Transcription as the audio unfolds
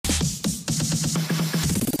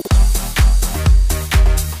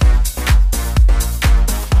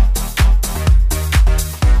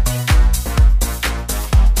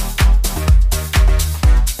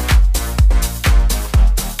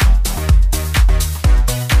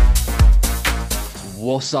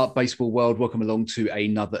What's up, baseball world? Welcome along to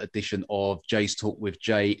another edition of Jay's Talk with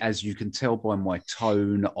Jay. As you can tell by my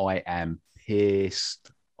tone, I am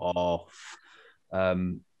pissed off. I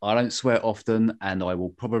don't swear often, and I will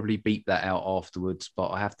probably beat that out afterwards. But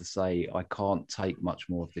I have to say, I can't take much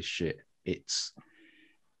more of this shit. It's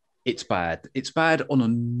bad. It's bad on a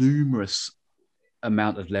numerous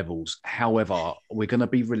amount of levels. However, we're going to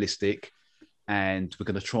be realistic, and we're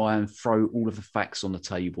going to try and throw all of the facts on the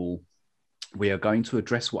table. We are going to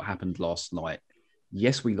address what happened last night.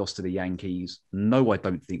 Yes, we lost to the Yankees. No, I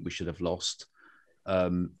don't think we should have lost.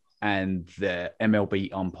 And the MLB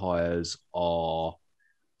umpires are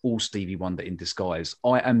all Stevie Wonder in disguise.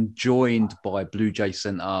 I am joined by Blue Jay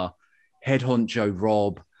Center, head honcho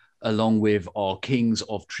Rob, along with our Kings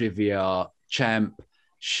of Trivia champ,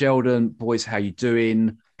 Sheldon. Boys, how you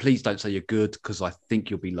doing? Please don't say you're good, because I think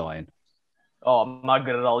you'll be lying. Oh, I'm not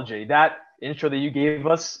good at all, Jay. That intro that you gave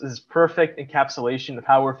us is perfect encapsulation of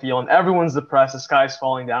how we're feeling. Everyone's depressed. The sky's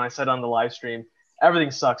falling down. I said on the live stream, everything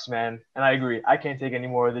sucks, man. And I agree. I can't take any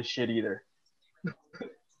more of this shit either.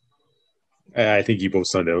 I think you both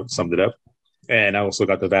summed it up. And I also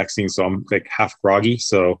got the vaccine, so I'm like half groggy.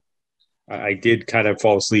 So I did kind of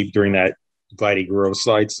fall asleep during that Vladdy Guerrero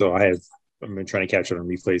slide. So I've been trying to catch it on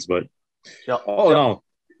replays. But all in all,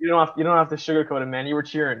 you don't have to sugarcoat it, man. You were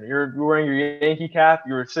cheering. You're wearing your Yankee cap.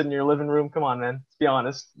 You were sitting in your living room. Come on, man. Let's be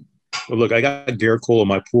honest. Well, look, I got Garrett Cole in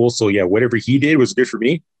my pool, so yeah, whatever he did was good for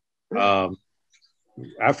me. After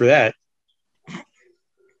that,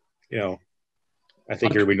 I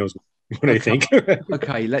think everybody knows what I think.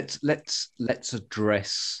 Okay, let's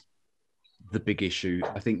address the big issue.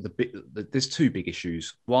 I think there's two big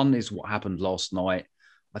issues. One is what happened last night.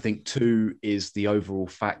 I think two is the overall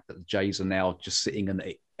fact that the Jays are now just sitting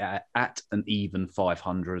at an even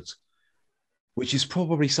 500, which is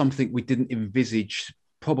probably something we didn't envisage,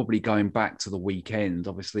 probably going back to the weekend.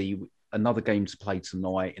 Obviously, another game to play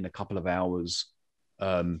tonight in a couple of hours.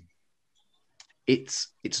 It's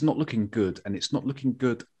not looking good, and it's not looking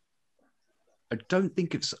good. I don't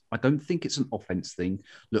think it's an offense thing.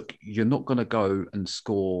 Look, you're not going to go and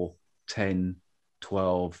score 10,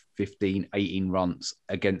 12, 15, 18 runs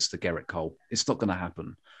against the Gerrit Cole. It's not going to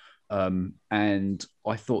happen. And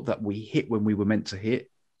I thought that we hit when we were meant to hit.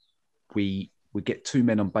 We get two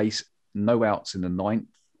men on base, no outs in the ninth.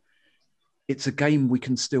 It's a game we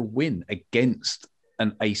can still win against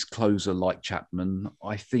an ace closer like Chapman.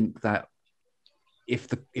 I think that if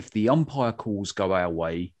the umpire calls go our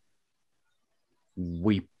way,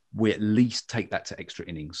 we at least take that to extra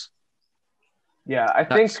innings. Yeah, I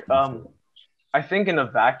think in a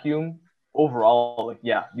vacuum, overall,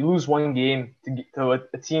 you lose one game to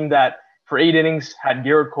a team that for 8 innings had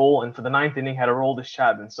Garrett Cole, and for the 9th inning had Aroldis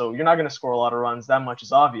Chapman. So you're not going to score a lot of runs. That much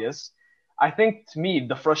is obvious. I think, to me,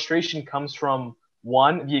 the frustration comes from,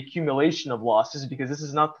 one, the accumulation of losses, because this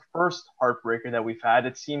is not the first heartbreaker that we've had.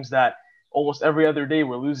 It seems that almost every other day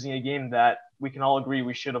we're losing a game that we can all agree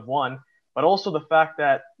we should have won. But also the fact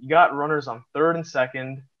that you got runners on third and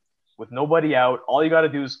second with nobody out. All you got to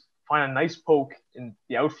do is find a nice poke in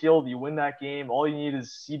the outfield. You win that game. All you need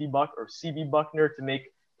is CB Buckner to make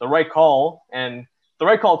the right call, and the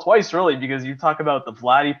right call twice, really, because you talk about the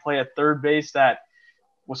Vladdy play at third base that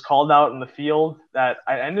was called out in the field that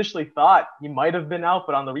I initially thought he might have been out,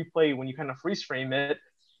 but on the replay, when you kind of freeze frame it,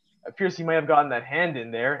 appears he might have gotten that hand in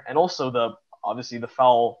there. And also the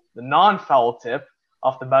non-foul tip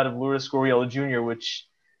off the bat of Lourdes Gurriel Jr., which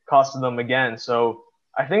costed them again. So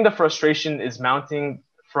I think the frustration is mounting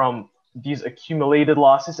from these accumulated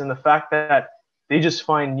losses and the fact that they just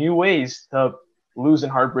find new ways to lose in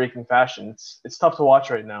heartbreaking fashion. It's tough to watch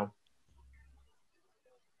right now.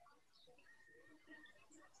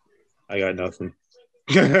 I got nothing.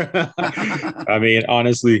 I mean,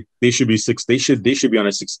 honestly, they should be They should be on a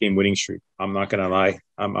 6-game winning streak. I'm not gonna lie.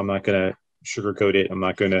 I'm not gonna sugarcoat it. I'm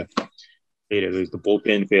not gonna hate it. The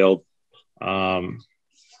bullpen failed.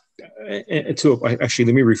 Actually,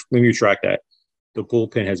 let me retract that. The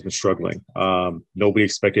bullpen has been struggling. Nobody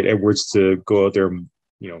expected Edwards to go out there and,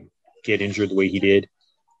 get injured the way he did.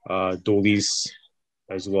 Dolis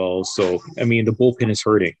as well. So, I mean, the bullpen is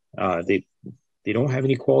hurting. They don't have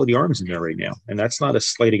any quality arms in there right now. And that's not a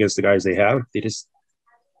slight against the guys they have. They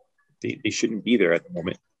shouldn't be there at the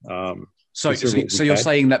moment. So you're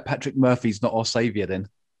saying that Patrick Murphy's not our savior then?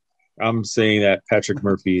 I'm saying that Patrick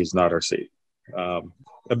Murphy is not our savior. I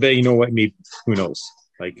bet, you know what, maybe, who knows?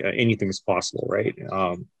 Like, anything is possible, right?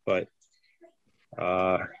 But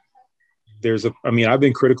I've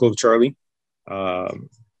been critical of Charlie,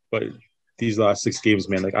 but these last 6 games,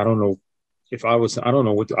 man, like, I don't know I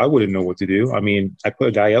wouldn't know what to do. I mean, I put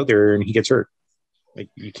a guy out there and he gets hurt. Like,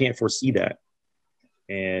 you can't foresee that.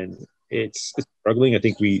 and it's struggling. I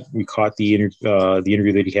think we caught the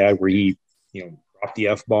interview that he had where he dropped the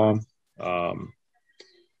F-bomb.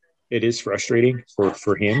 It is frustrating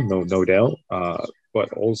for him, no doubt.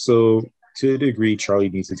 But also to a degree, Charlie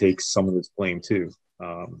needs to take some of this blame too.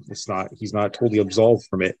 He's not totally absolved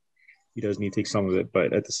from it. He does need to take some of it,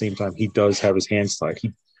 but at the same time, he does have his hands tied.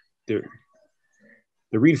 The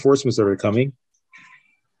reinforcements that are coming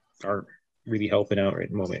aren't really helping out right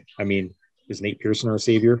at the moment. I mean, is Nate Pearson our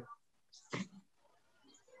savior?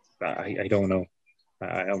 I don't know.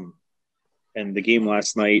 And the game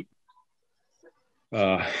last night,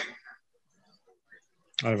 I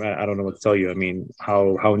don't know what to tell you. I mean,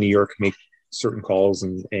 how New York make certain calls,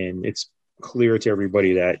 and it's clear to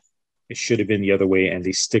everybody that it should have been the other way, and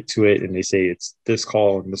they stick to it, and they say it's this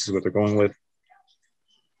call, and this is what they're going with.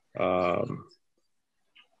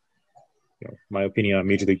 My opinion on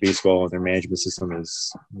Major League Baseball and their management system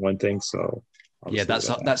is one thing. So yeah,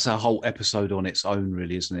 that's a whole episode on its own,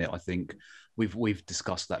 really, isn't it? I think we've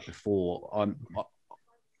discussed that before.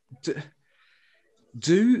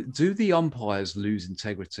 Do the umpires lose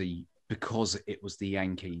integrity because it was the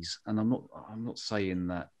Yankees? And I'm not saying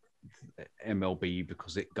that MLB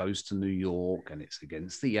because it goes to New York and it's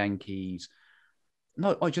against the Yankees.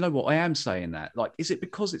 No, do you know what? I am saying that. Like, is it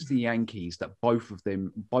because it's the Yankees that both of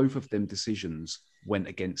them decisions went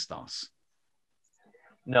against us?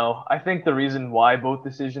 No, I think the reason why both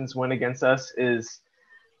decisions went against us is,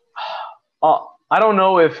 I don't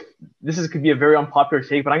know if could be a very unpopular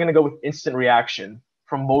take, but I'm going to go with instant reaction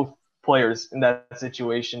from both players in that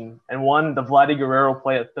situation. And one, the Vladdy Guerrero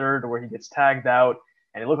play at third where he gets tagged out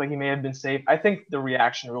and it looked like he may have been safe. I think the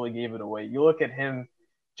reaction really gave it away. You look at him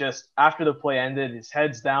just after the play ended, his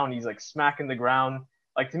head's down, he's like smacking the ground.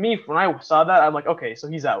 Like, to me, when I saw that, I'm like, okay, so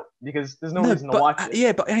he's out because there's no reason to watch it.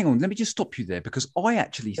 Yeah, but hang on, let me just stop you there because I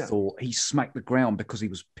actually thought he smacked the ground because he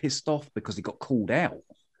was pissed off because he got called out.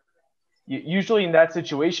 Usually in that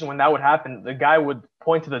situation, when that would happen, the guy would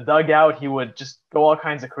point to the dugout. He would just go all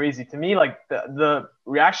kinds of crazy. To me, like the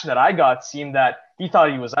reaction that I got seemed that he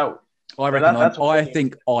thought he was out. I reckon I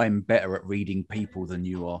think I'm better at reading people than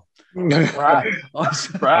you are. I'm gonna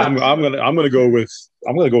go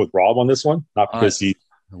with Rob on this one, not because he's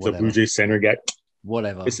the Blue Jays center guy.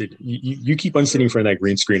 Whatever. Listen, you keep on sitting in front of that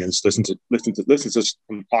green screen and just listen to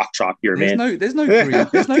some hot chop here, man. There's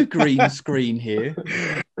no green screen here.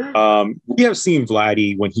 We have seen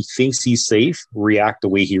Vladdy when he thinks he's safe react the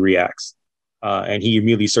way he reacts, and he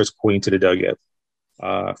immediately starts pointing to the dugout.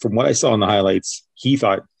 From what I saw in the highlights, he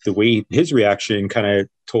thought the way his reaction kind of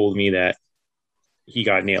told me that he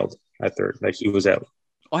got nailed at third, like he was out.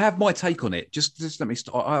 I have my take on it. Just let me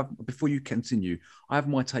start. Before you continue, I have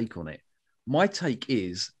my take on it. My take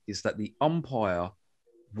is that the umpire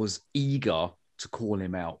was eager to call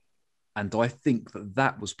him out. And I think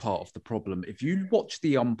that was part of the problem. If you watch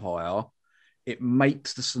the umpire, it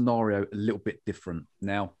makes the scenario a little bit different.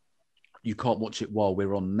 Now, you can't watch it while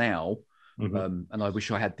we're on now. Mm-hmm. And I wish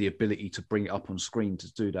I had the ability to bring it up on screen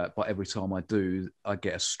to do that. But every time I do, I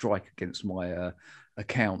get a strike against my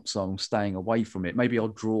account. So I'm staying away from it. Maybe I'll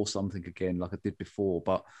draw something again like I did before.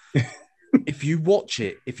 But if you watch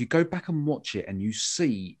it, if you go back and watch it and you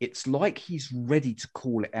see, it's like he's ready to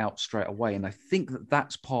call it out straight away. And I think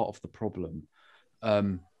that's part of the problem.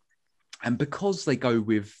 And because they go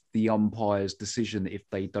with the umpire's decision, if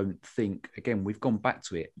they don't think, again, we've gone back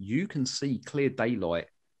to it, you can see clear daylight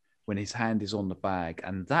when his hand is on the bag.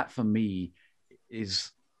 And that for me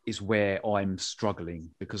is where I'm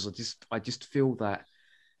struggling because I just feel that,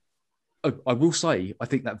 I will say, I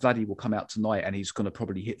think that Vladdy will come out tonight and he's going to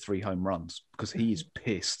probably hit 3 home runs because he is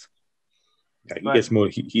pissed. Yeah,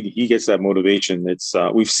 he gets that motivation. It's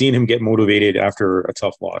we've seen him get motivated after a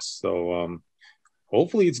tough loss. So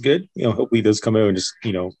hopefully it's good. Hopefully he does come out and just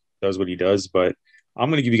does what he does. But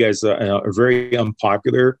I'm going to give you guys a very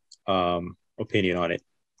unpopular opinion on it,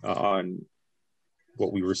 on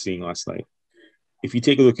what we were seeing last night. If you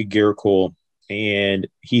take a look at Garrett Cole, and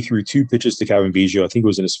he threw 2 pitches to Cavan Biggio. I think it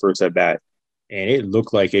was in his first at bat, and it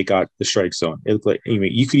looked like it got the strike zone. It looked like,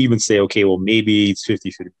 you could even say, okay, well, maybe it's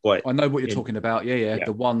 50-50. But I know what you're talking about. Yeah,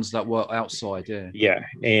 the ones that were outside. Yeah.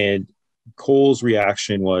 And Cole's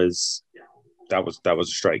reaction was that was a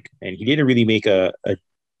strike, and he didn't really make a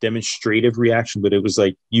demonstrative reaction, but it was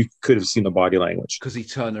like you could have seen the body language because he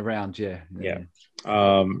turned around. Yeah.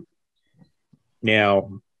 Now,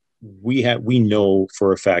 we know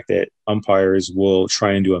for a fact that umpires will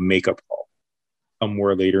try and do a makeup call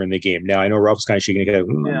somewhere later in the game. Now, I know Rob's kind of shaking his head.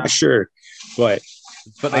 I'm not sure, but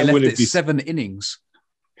they left it 7 innings.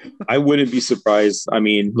 I wouldn't be surprised. I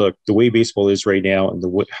mean, look, the way baseball is right now and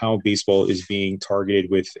how baseball is being targeted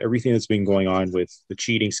with everything that's been going on with the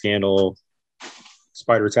cheating scandal,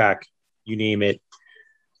 spider attack, you name it.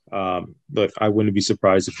 Look, I wouldn't be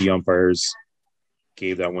surprised if the umpires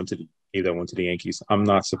gave that one to the Yankees. I'm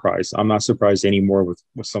not surprised. I'm not surprised anymore with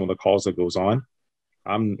some of the calls that goes on.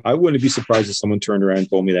 I wouldn't be surprised if someone turned around and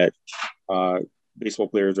told me that baseball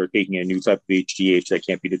players are taking a new type of HGH that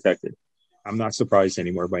can't be detected. I'm not surprised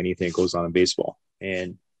anymore by anything that goes on in baseball.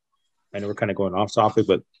 And I know we're kind of going off topic,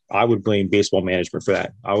 but I would blame baseball management for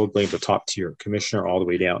that. I would blame the top tier commissioner all the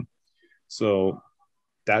way down. So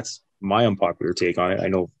that's my unpopular take on it. I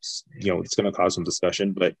know, it's going to cause some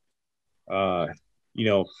discussion, but,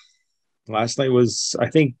 last night was, I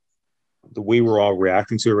think, the way we're all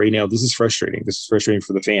reacting to it right now, this is frustrating. This is frustrating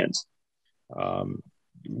for the fans.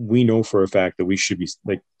 We know for a fact that we should be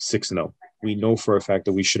like 6-0. We know for a fact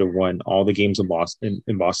that we should have won all the games in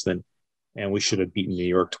Boston, and we should have beaten New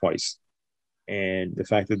York twice. And the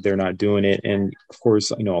fact that they're not doing it, and of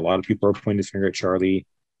course, a lot of people are pointing the finger at Charlie,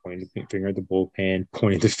 pointing the finger at the bullpen,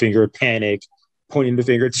 pointing the finger at Panic, pointing the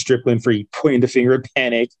finger at Strickland for pointing the finger at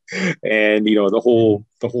Panic, and the whole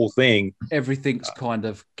thing. Everything's kind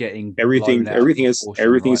of getting everything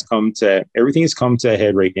has come to a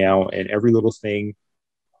head right now, and every little thing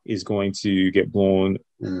is going to get blown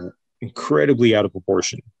incredibly out of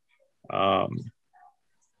proportion.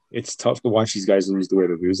 It's tough to watch these guys lose the way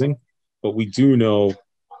they're losing, but we do know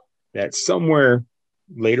that somewhere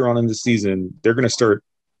later on in the season, they're going to start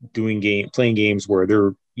playing games where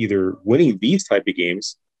they're either winning these type of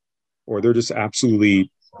games or they're just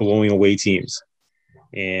absolutely blowing away teams.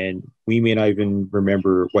 And we may not even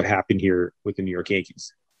remember what happened here with the New York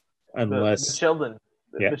Yankees. Unless Sheldon,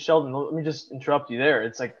 let me just interrupt you there.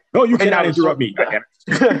 It's like, no, you cannot interrupt me.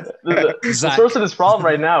 The source of this problem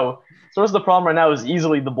right now, is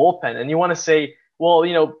easily the bullpen. And you want to say, well,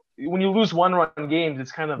 when you lose one-run games,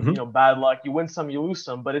 it's kind of bad luck. You win some, you lose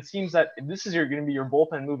some. But it seems that if this is going to be your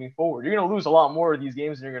bullpen moving forward, you're going to lose a lot more of these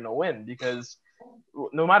games than you're going to win, because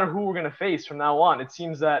no matter who we're going to face from now on, it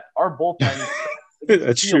seems that our bullpen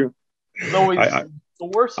that's true. Is always the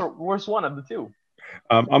worst one of the two.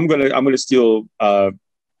 I'm gonna steal a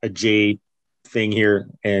Jay thing here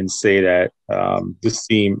and say that this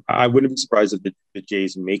team, I wouldn't be surprised if the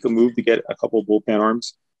Jays make a move to get a couple of bullpen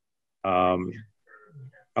arms,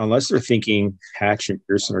 unless they're thinking Hatch and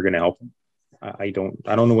Pearson are going to help them. I don't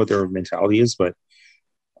know what their mentality is, but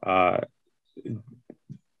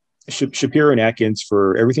Shapiro and Atkins,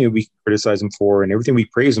 for everything that we criticize them for and everything we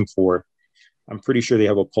praise them for, I'm pretty sure they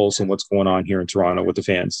have a pulse on what's going on here in Toronto with the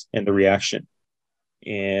fans and the reaction.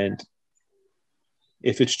 And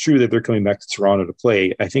if it's true that they're coming back to Toronto to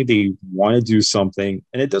play, I think they want to do something.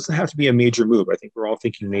 And it doesn't have to be a major move. I think we're all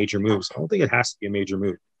thinking major moves. I don't think it has to be a major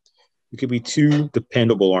move. It could be two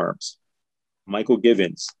dependable arms. Michael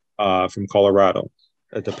Givens from Colorado,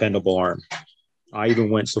 a dependable arm. I even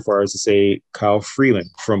went so far as to say Kyle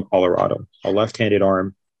Freeland from Colorado, a left-handed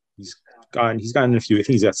arm. He's gotten a few. I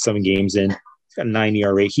think he's got 7 games in. He's got a 9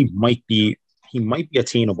 ERA. He might be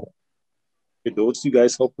attainable. Could those two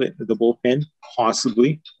guys help the bullpen?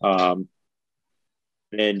 Possibly. Then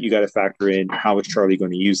you got to factor in how is Charlie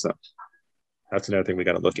going to use them. That's another thing we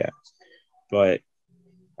got to look at. But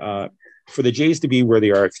for the Jays to be where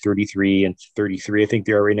they are at 33 and 33, I think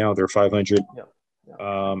they are right now. They're 500.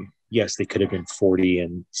 Yeah. Yes, they could have been 40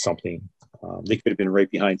 and something. They could have been right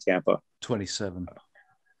behind Tampa. 27.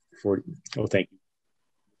 40. Oh, thank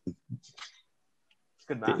you.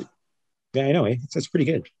 Good math. Yeah, I know. That's pretty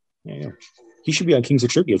good. Yeah, I know. He should be on Kings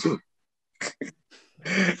of Trivia too.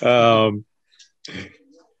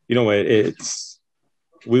 You and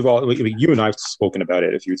I have spoken about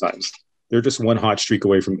it a few times. They're just one hot streak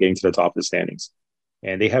away from getting to the top of the standings,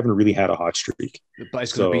 and they haven't really had a hot streak. But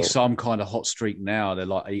it's going to be some kind of hot streak now. They're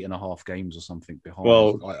like 8.5 games or something behind.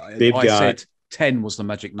 Well, I said 10 was the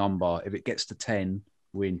magic number. If it gets to 10,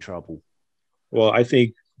 we're in trouble. Well, I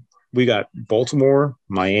think we got Baltimore,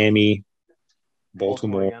 Miami,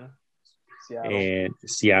 Baltimore and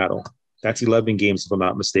Seattle. That's 11 games, if I'm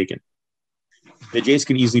not mistaken. The Jays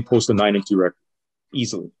can easily post a 9-2 record.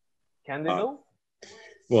 Easily. Can they though?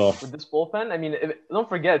 Well, with this bullpen, I mean, don't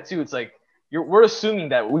forget too. It's like we're assuming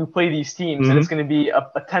that we play these teams and it's going to be a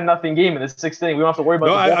 10-0 game in the 6th inning. We don't have to worry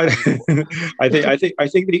about. I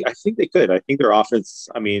think they could. I think their offense.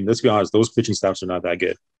 I mean, let's be honest. Those pitching staffs are not that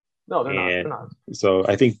good. No, they're not. So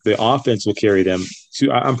I think the offense will carry them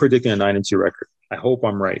to. I'm predicting a 9-2 record. I hope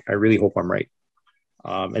I'm right. I really hope I'm right.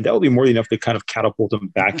 And that will be more than enough to kind of catapult them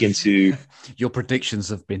back into. Your predictions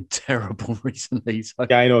have been terrible recently. So.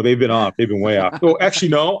 Yeah, I know they've been off. They've been way off. Oh, actually,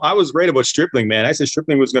 no, I was right about Stripling, man. I said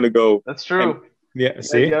Stripling was going to go. That's true. Yeah,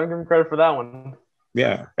 see, you haven't given credit for that one.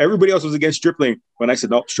 Yeah, everybody else was against Stripling when I said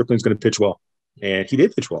no, Stripling's going to pitch well, and he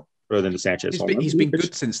did pitch well rather than the Sanchez. He's been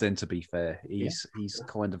good since then. To be fair, he's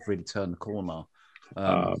kind of really turned the corner.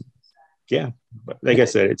 Yeah, but like I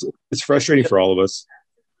said, it's frustrating for all of us.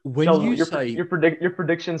 When Sheldon, your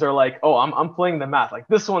predictions are like, oh, I'm playing the math. Like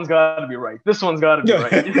this one's got to be right. This one's got to be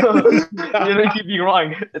right. You keep being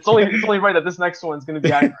wrong. It's only right that this next one's going to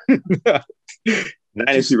be accurate.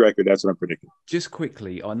 92 record. That's what I'm predicting. Just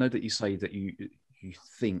quickly, I know that you say that you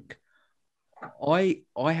think. I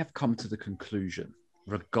have come to the conclusion,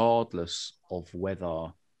 regardless of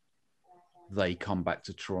whether they come back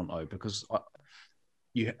to Toronto, because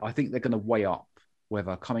I think they're going to weigh up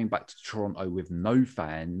whether coming back to Toronto with no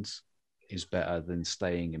fans is better than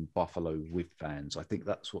staying in Buffalo with fans. I think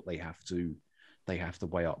that's what they have to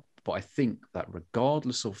weigh up. But I think that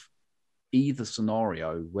regardless of either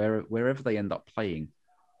scenario, wherever they end up playing,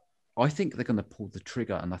 I think they're going to pull the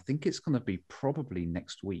trigger, and I think it's going to be probably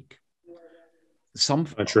next week.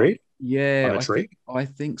 A trade? Yeah, I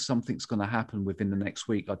think something's going to happen within the next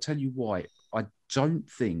week. I'll tell you why. I don't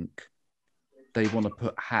think they want to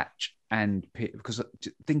put Hatch and Pearson, because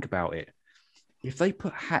think about it. If they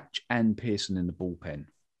put Hatch and Pearson in the bullpen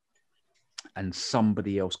and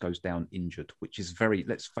somebody else goes down injured, which is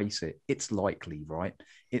let's face it, it's likely, right?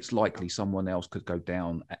 It's likely someone else could go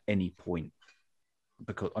down at any point,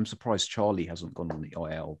 because I'm surprised Charlie hasn't gone on the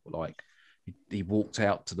IL. Like he walked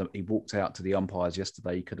out to the umpires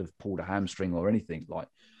yesterday. He could have pulled a hamstring or anything. Like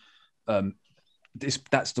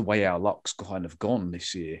that's the way our luck's kind of gone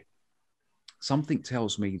this year. Something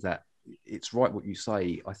tells me that it's right what you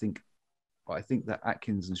say. I think that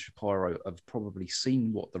Atkins and Shapiro have probably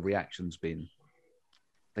seen what the reaction's been.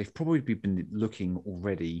 They've probably been looking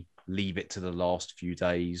already, leave it to the last few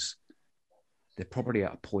days. They're probably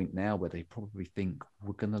at a point now where they probably think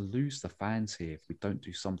we're going to lose the fans here if we don't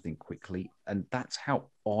do something quickly. And that's how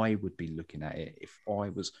I would be looking at it. If I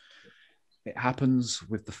was, it happens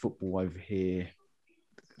with the football over here.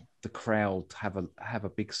 The crowd have a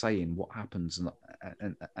big say in what happens,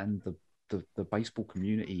 and the baseball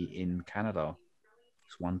community in Canada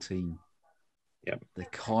is one team. Yeah, they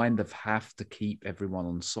kind of have to keep everyone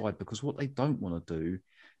on side, because what they don't want to do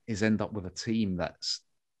is end up with a team that's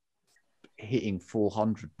hitting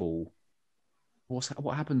 400 ball.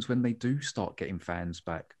 What happens when they do start getting fans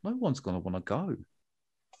back? No one's going to want to go.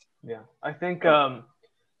 Yeah, I think.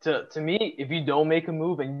 To me, if you don't make a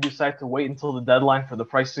move and you decide to wait until the deadline for the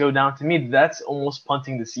price to go down, to me, that's almost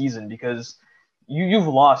punting the season, because you've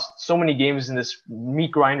lost so many games in this meat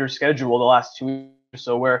grinder schedule the last 2 weeks or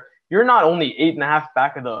so, where you're not only 8.5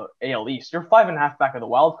 back of the AL East, you're 5.5 back of the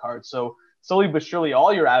wild card. So slowly but surely,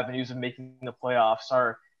 all your avenues of making the playoffs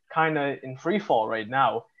are kind of in free fall right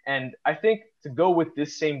now. And I think to go with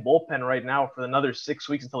this same bullpen right now for another 6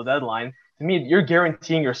 weeks until the deadline, to me, you're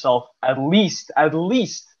guaranteeing yourself at least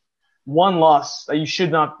one loss that you should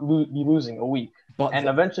not be losing a week. And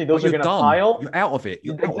eventually those are going to pile. You're out of it.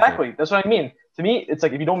 Exactly. That's what I mean. To me, it's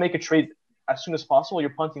like if you don't make a trade as soon as possible, you're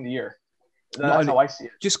punting the year. That's how I see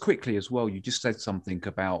it. Just quickly as well, you just said something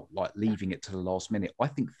about like leaving it to the last minute. I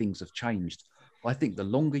think things have changed. I think the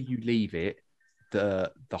longer you leave it,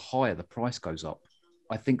 the higher the price goes up.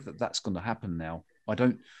 I think that's going to happen now. I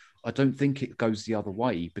don't think it goes the other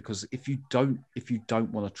way, because if you don't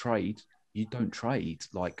want to trade, you don't trade.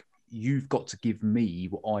 Like, you've got to give me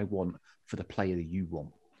what I want for the player that you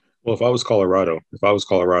want. Well, if I was Colorado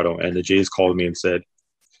and the Jays called me and said,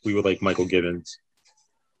 we would like Michael Givens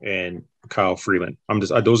and Kyle Freeland,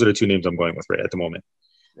 those are the two names I'm going with right at the moment.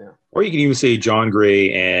 Yeah. Or you can even say John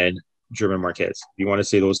Gray and German Marquez. If you want to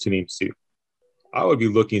say those two names too, I would be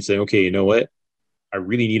looking and saying, okay, you know what? I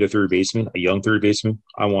really need a third baseman, a young third baseman.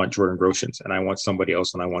 I want Jordan Groshans, and I want somebody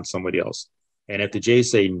else, and I want somebody else. And if the Jays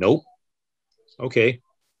say nope, okay.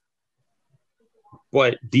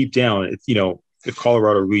 But deep down, it's, if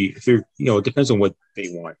Colorado if they're, it depends on what they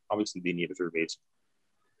want. Obviously, they need a third baseman.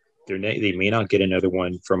 They may not get another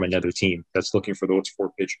one from another team that's looking for those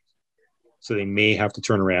 4 pitchers. So they may have to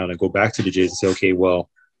turn around and go back to the Jays and say, okay, well,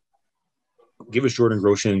 give us Jordan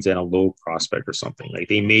Groshans and a low prospect or something. Like,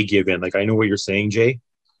 they may give in. Like, I know what you're saying, Jay,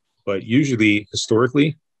 but usually,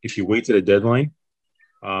 historically, if you wait to the deadline,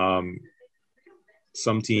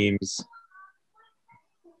 some teams,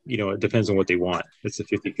 it depends on what they want. It's a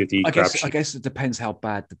 50-50 I guess it depends how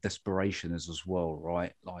bad the desperation is as well,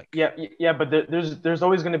 right? Like, yeah, but there's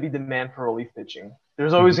always going to be demand for relief pitching.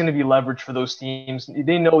 there's always going to be leverage for those teams.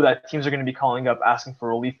 They know that teams are going to be calling up asking for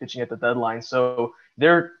relief pitching at the deadline. So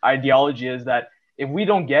their ideology is that if we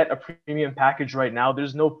don't get a premium package right now,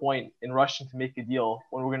 there's no point in rushing to make a deal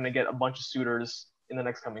when we're going to get a bunch of suitors in the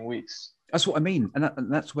next coming weeks. That's what I mean, and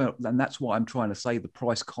that's what I'm trying to say. The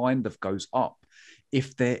price kind of goes up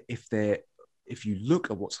if you look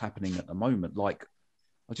at what's happening at the moment. Like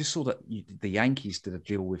I just saw that the Yankees did a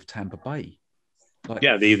deal with Tampa Bay. Like,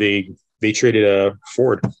 yeah, they traded a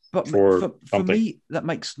Ford for me. That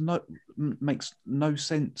makes no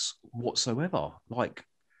sense whatsoever. Like,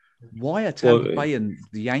 why are Tampa Bay and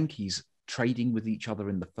the Yankees trading with each other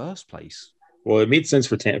in the first place? Well, it made sense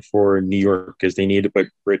for New York because they needed to put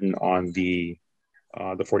Britain on the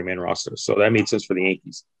 40-man roster, so that made sense for the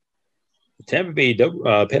Yankees. Tampa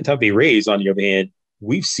Bay Rays, on the other hand,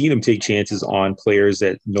 we've seen them take chances on players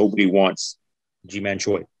that nobody wants. Ji-Man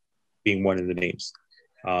Choi being one of the names.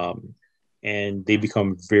 And they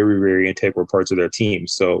become very, very integral parts of their team.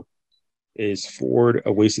 So is Ford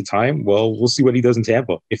a waste of time? Well, we'll see what he does in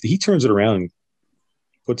Tampa. If he turns it around and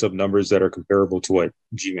puts up numbers that are comparable to what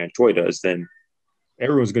Ji-Man Choi does, then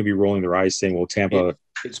everyone's going to be rolling their eyes saying, well, Tampa...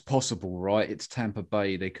 It's possible, right? It's Tampa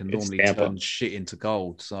Bay. They can normally turn shit into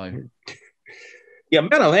gold. So... The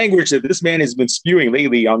amount of language that this man has been spewing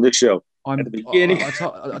lately on this show. At the beginning.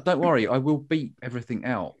 Don't worry, I will beat everything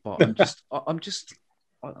out, but I'm just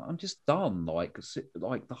done. Like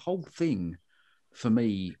the whole thing for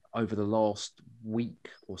me over the last week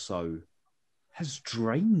or so has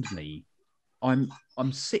drained me. I'm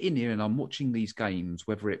sitting here and I'm watching these games,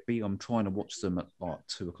 whether it be I'm trying to watch them at like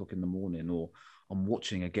 2:00 in the morning, or I'm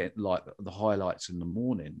watching again like the highlights in the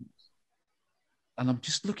morning. And I'm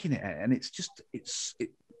just looking at it, and it's you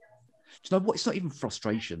know what? It's not even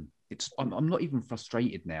frustration. I'm not even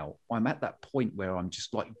frustrated now. I'm at that point where I'm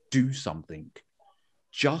just like, do something.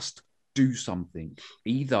 Just do something.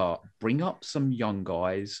 Either bring up some young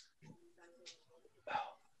guys,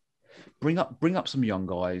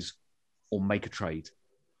 or make a trade.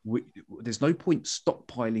 There's no point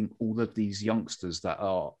stockpiling all of these youngsters that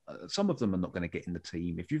are. Some of them are not going to get in the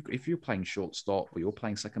team. If you're playing shortstop, or you're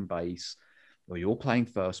playing second base, or you're playing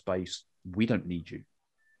first base, we don't need you.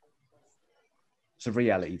 It's a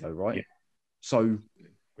reality, though, right? Yeah. So,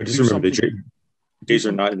 but just remember, the Jays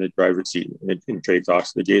are not in the driver's seat in trade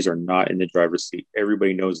talks. The Jays are not in the driver's seat.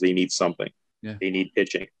 Everybody knows they need something. Yeah. They need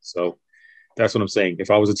pitching. So that's what I'm saying.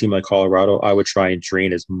 If I was a team like Colorado, I would try and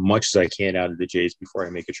drain as much as I can out of the Jays before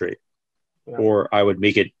I make a trade. Yeah. Or I would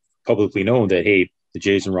make it publicly known that, hey, the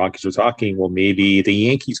Jays and Rockies are talking. Well, maybe the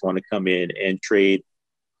Yankees want to come in and trade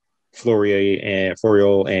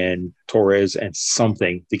Florial and Torres and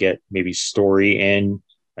something to get maybe Story and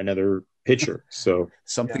another pitcher. So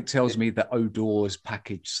something tells me that Odor is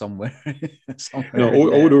packaged somewhere.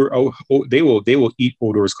 No, Odor. They will eat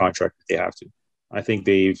Odor's contract if they have to. I think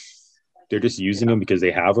they're just using him because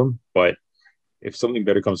they have him. But if something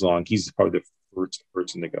better comes along, he's probably the first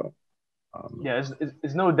person to go.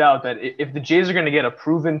 There's no doubt that if the Jays are going to get a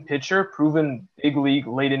proven pitcher, proven big league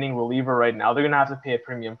late inning reliever right now, they're going to have to pay a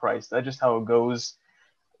premium price. That's just how it goes.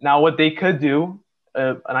 Now, what they could do,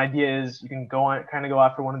 an idea is you can go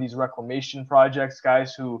after one of these reclamation projects,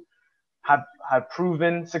 guys who have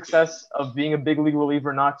proven success of being a big league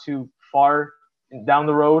reliever not too far down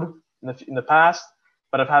the road in the past,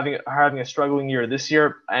 but of having a struggling year this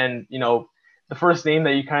year. And the first name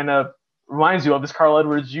that you kind of reminds you of is Carl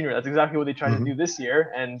Edwards Jr. That's exactly what they tried to do this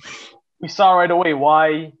year. And we saw right away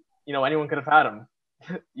why, anyone could have had him.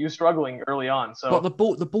 He was struggling early on. So, but the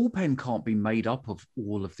bullpen can't be made up of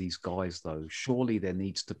all of these guys, though. Surely there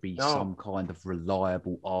needs to be some kind of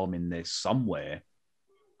reliable arm in there somewhere.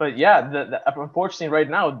 But yeah, unfortunately right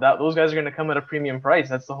now, those guys are going to come at a premium price.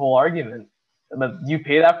 That's the whole argument. But do you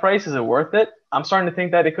pay that price? Is it worth it? I'm starting to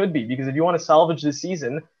think that it could be, because if you want to salvage this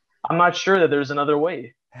season, I'm not sure that there's another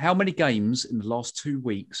way. How many games in the last 2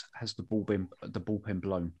 weeks has the bullpen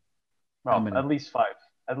blown? Well, at least 5.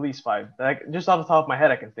 At least 5. Just off the top of my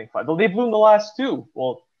head, I can think 5. They blew in the last 2.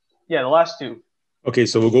 Well, yeah, the last 2. Okay,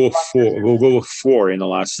 so we'll go with 4. We'll go with 4 in the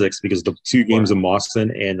last 6 because the 2 games in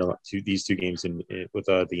Boston and these 2 games with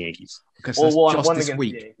the Yankees. Okay, so that's just this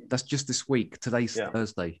week. That's just this week. Today's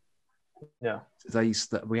Thursday. Yeah.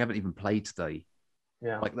 We haven't even played today.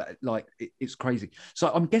 Yeah. Like that. Like it's crazy. So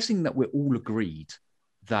I'm guessing that we're all agreed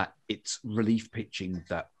that it's relief pitching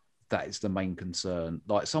that is the main concern.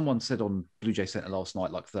 Like someone said on Blue Jay Center last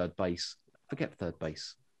night, like third base. Forget third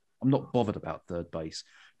base. I'm not bothered about third base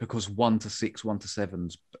because 1 to 6, 1 to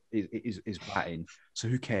 7s is batting. So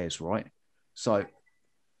who cares, right? So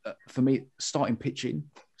for me, starting pitching,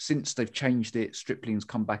 since they've changed it, Stripling's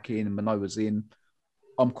come back in and Manoah's in,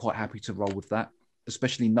 I'm quite happy to roll with that.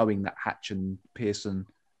 especially knowing that Hatch and Pearson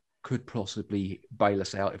could possibly bail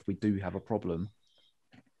us out if we do have a problem.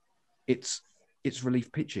 It's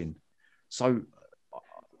relief pitching. So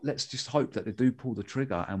let's just hope that they do pull the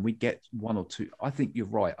trigger and we get one or two. I think you're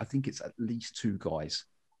right. I think it's at least two guys.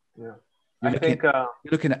 Yeah. You're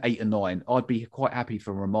looking at 8 and 9. I'd be quite happy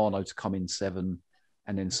for Romano to come in 7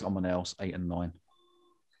 and then someone else 8 and 9.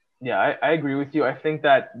 Yeah, I agree with you. I think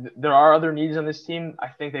that there are other needs on this team. I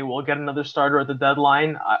think they will get another starter at the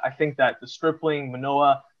deadline. I think that the Stripling,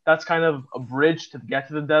 Manoah, that's kind of a bridge to get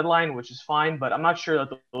to the deadline, which is fine. But I'm not sure that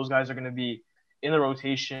those guys are going to be in the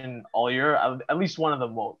rotation all year. At least one of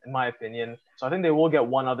them won't, in my opinion. So I think they will get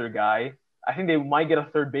one other guy. I think they might get a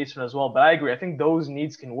third baseman as well. But I agree. I think those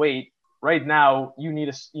needs can wait. Right now, you need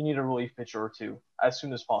a relief pitcher or two as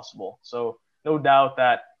soon as possible. So no doubt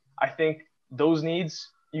that I think those needs,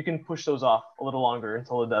 you can push those off a little longer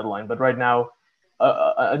until the deadline. But right now,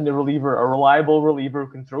 a reliable reliever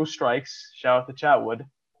who can throw strikes, shout out to Chatwood,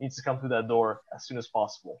 needs to come through that door as soon as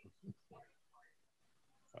possible.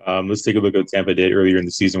 Let's take a look at what Tampa did earlier in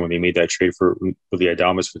the season when they made that trade for the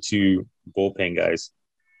Adames for 2 bullpen guys.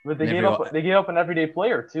 But they gave up an everyday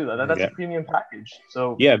player too. That's a premium package.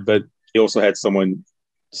 So yeah, but they also had someone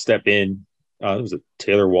step in. Was it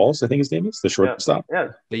Taylor Walls? I think his name is the shortstop. Yeah.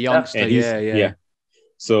 The youngster. Yeah.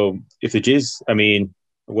 So if the Jays, I mean,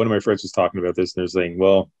 one of my friends was talking about this, and they're saying,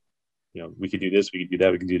 well, we could do this, we could do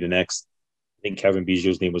that, we could do the next. I think Kevin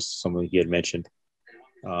Biggio's name was someone he had mentioned.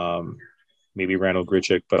 Maybe Randall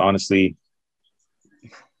Grichuk, but honestly,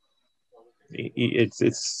 it's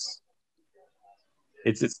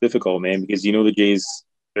difficult, man, because the Jays,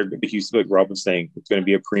 they're like Rob was saying, it's going to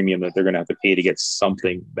be a premium that they're going to have to pay to get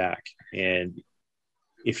something back. And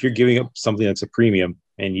if you're giving up something that's a premium,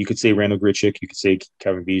 and you could say Randall Grichuk, you could say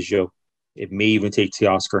Kevin Biggio, it may even take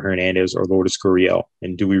Teoscar Hernandez or Lourdes Gurriel.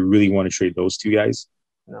 And do we really want to trade those two guys?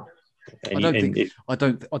 No. I don't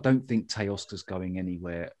think Teoscar's going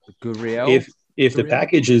anywhere. Gurriel, if the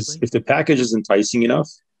package is enticing enough,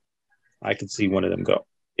 I could see one of them go.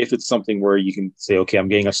 If it's something where you can say, okay, I'm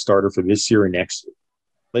getting a starter for this year or next year,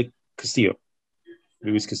 like Castillo,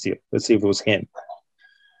 Luis Castillo. Let's say if it was him,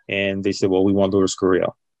 and they said, well, we want Lourdes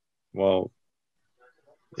Gurriel. Well,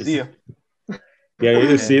 see ya.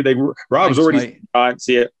 Yeah, see it. Rob's already on.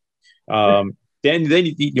 See it. Then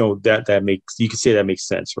that makes, you can say that makes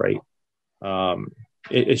sense, right?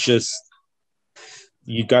 It's just,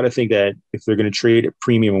 you got to think that if they're going to trade a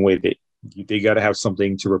premium away, they got to have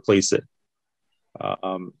something to replace it. They're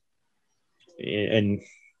going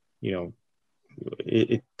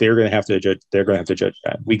to have to judge. They're going to have to judge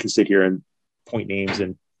that. We can sit here and point names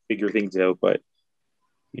and figure things out, but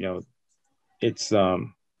it's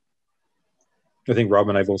I think Rob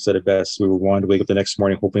and I both said it best. We were wanting to wake up the next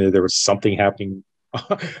morning hoping that there was something happening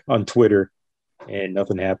on Twitter, and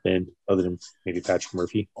nothing happened other than maybe Patrick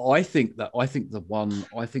Murphy. I think the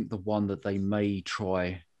one that they may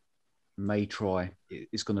try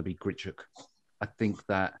is going to be Grichuk. I think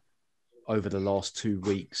that over the last 2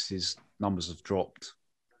 weeks, his numbers have dropped.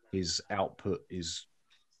 His output is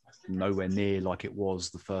nowhere near like it was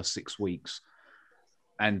the first 6 weeks.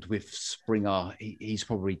 And with Springer, he's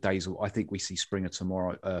probably days. I think we see Springer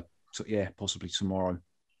tomorrow. Possibly tomorrow.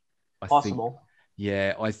 Possible.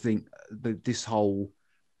 I think this whole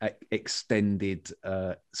extended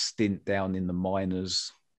stint down in the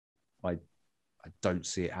minors, I don't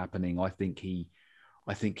see it happening. I think he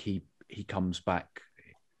comes back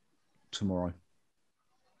tomorrow.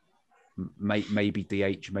 Maybe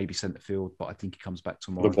DH, maybe center field, but I think he comes back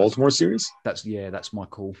tomorrow. The Baltimore series? That's my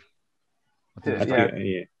call. Typically,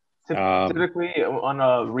 on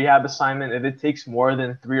a rehab assignment, if it takes more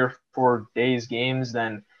than 3 or 4 days games,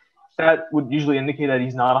 then that would usually indicate that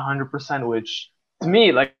he's not 100%. Which to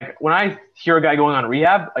me, like when I hear a guy going on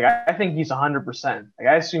rehab, like I think he's 100%. Like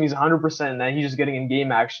I assume he's 100%, and then he's just getting in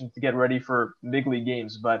game action to get ready for big league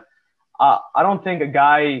games. But I don't think a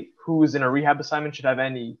guy who's in a rehab assignment should have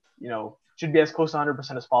any, should be as close to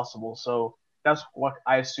 100% as possible. So that's what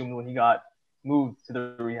I assumed when he got moved to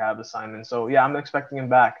the rehab assignment. So yeah, I'm expecting him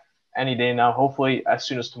back any day now, hopefully as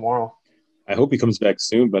soon as tomorrow. I hope he comes back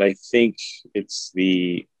soon, but I think it's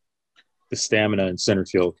the stamina in center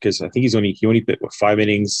field, because I think he only played 5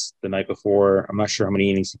 innings the night before. I'm not sure how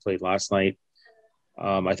many innings he played last night.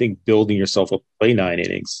 I think building yourself up to play 9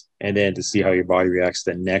 innings and then to see how your body reacts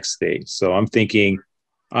the next day. So I'm thinking,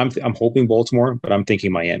 I'm hoping Baltimore, but I'm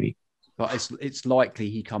thinking Miami. But it's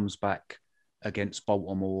likely he comes back against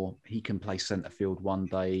Baltimore. He can play center field one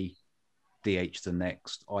day, DH the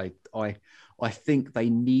next. I think they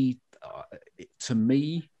need, to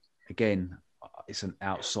me, again, it's an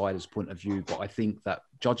outsider's point of view, but I think that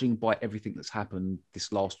judging by everything that's happened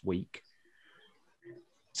this last week,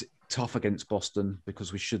 tough against Boston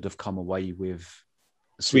because we should have come away with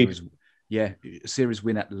a series. Yeah, a series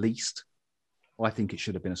win at least. I think it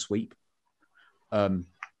should have been a sweep. And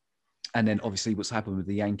then obviously what's happened with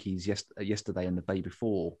the Yankees yesterday and the day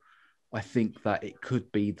before, I think that it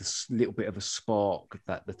could be this little bit of a spark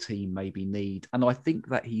that the team maybe need. And I think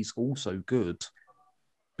that he's also good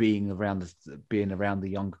being around the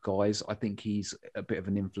younger guys. I think he's a bit of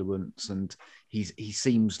an influence, and he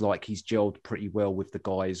seems like he's gelled pretty well with the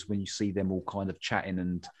guys when you see them all kind of chatting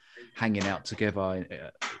and hanging out together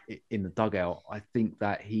in the dugout. I think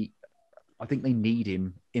they need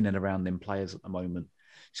him in and around them players at the moment.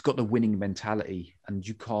 He's got the winning mentality, and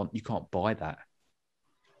you can't buy that.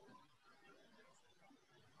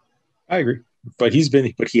 I agree, but he has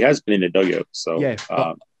been in the dugout. So yeah,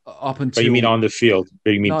 up until. But you mean on the field?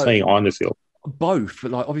 But you mean playing on the field? Both,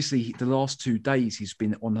 but like obviously the last 2 days he's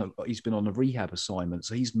been on a rehab assignment,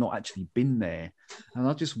 so he's not actually been there. And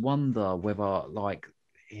I just wonder whether like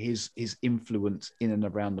his influence in and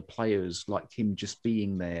around the players, like him just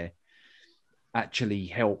being there, actually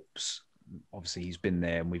helps. Obviously he's been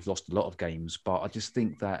there and we've lost a lot of games, but I just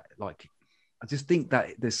think that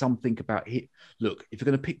there's something about it. Look, if you're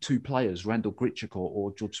going to pick 2 players, Randall Grichuk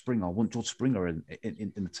or George Springer, I want George Springer in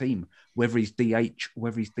the team, whether he's DH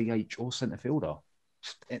or centre fielder.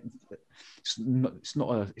 It's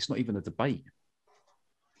not even a debate.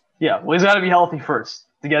 Yeah, well, he's got to be healthy first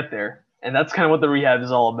to get there, and that's kind of what the rehab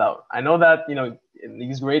is all about. I know that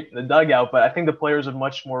he's great in the dugout, but I think the players would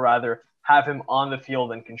much more rather have him on the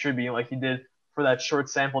field and contributing like he did for that short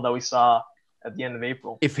sample that we saw at the end of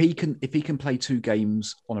April. If he can play 2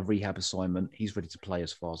 games on a rehab assignment, he's ready to play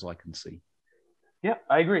as far as I can see. Yeah,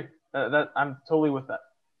 I agree. That I'm totally with that.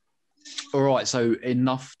 All right, so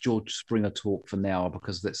enough George Springer talk for now,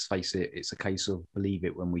 because let's face it, it's a case of believe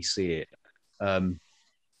it when we see it.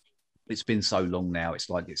 It's been so long now,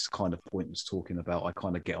 it's like it's kind of pointless talking about. I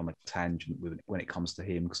kind of get on a tangent when it comes to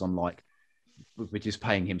him, because I'm like, we're just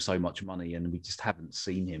paying him so much money and we just haven't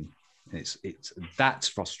seen him. And that's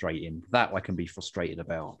frustrating. That I can be frustrated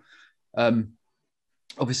about.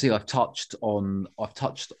 Obviously, I've touched on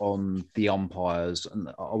the umpires, and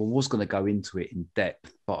I was going to go into it in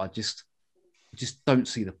depth, but I just don't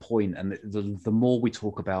see the point. And the more we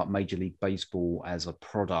talk about Major League Baseball as a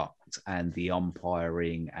product and the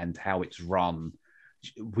umpiring and how it's run,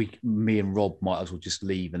 me and Rob might as well just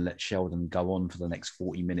leave and let Sheldon go on for the next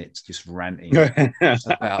 40 minutes just ranting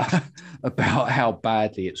about how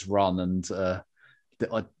badly it's run. And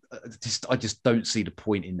I just don't see the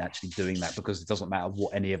point in actually doing that, because it doesn't matter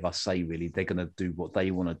what any of us say, really. They're going to do what they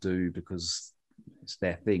want to do because it's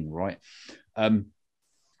their thing, right?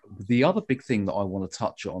 The other big thing that I want to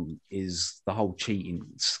touch on is the whole cheating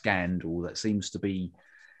scandal that seems to be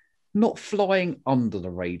not flying under the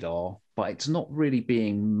radar, but it's not really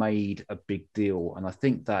being made a big deal. And I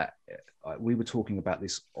think that we were talking about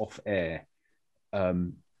this off air.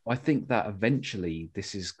 I think that eventually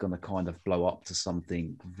this is going to kind of blow up to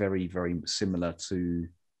something very, very similar to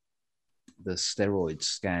the steroid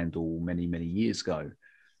scandal many, many years ago,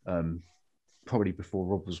 probably before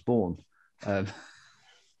Rob was born. But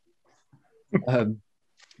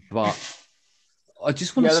I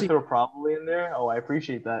just want to see. Throw probably in there. Oh, I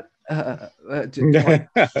appreciate that. I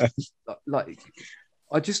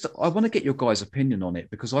want to get your guys' opinion on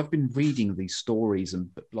it, because I've been reading these stories and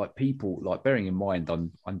like people, like, bearing in mind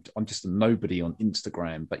I'm just a nobody on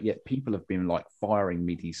Instagram, but yet people have been like firing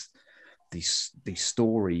me these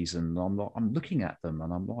stories, and I'm looking at them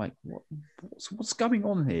and I'm like, what's going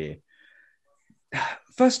on here?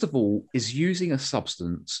 First of all, is using a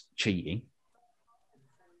substance cheating?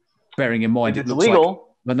 Bearing in mind it's looks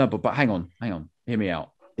legal. Like, no, but hang on, hear me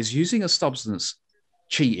out. Is using a substance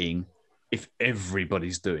cheating if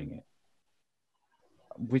everybody's doing it?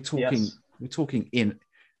 We're talking in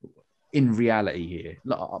reality here.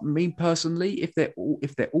 Like, me personally, if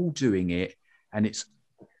they're all doing it, and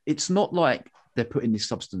it's not like they're putting this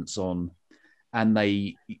substance on and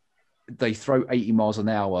they throw 80 miles an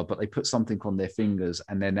hour, but they put something on their fingers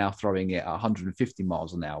and they're now throwing it at 150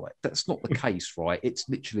 miles an hour. That's not the case, right? It's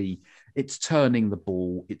literally, it's turning the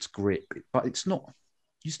ball, it's grip, but it's not,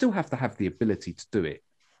 you still have to have the ability to do it.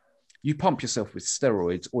 You pump yourself with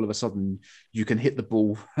steroids, all of a sudden you can hit the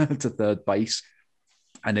ball to third base,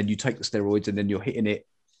 and then you take the steroids and then you're hitting it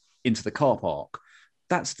into the car park.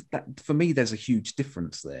 That for me, there's a huge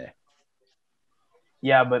difference there.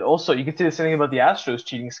 Yeah, but also you can say the same thing about the Astros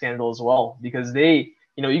cheating scandal as well, because they,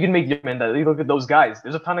 you can make the argument that you look at those guys.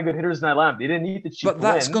 There's a ton of good hitters in that lineup. They didn't need to cheat. But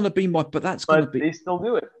that's going to be my. But that's going to be. They still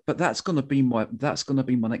do it. But that's going to be my. That's going to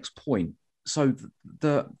be my next point. so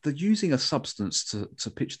the using a substance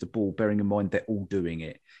to pitch the ball, bearing in mind they're all doing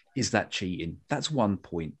it, is that cheating? That's one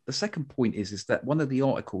point. The second point is that one of the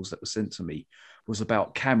articles that was sent to me was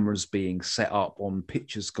about cameras being set up on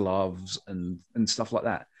pitchers' gloves and stuff like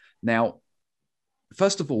that. Now,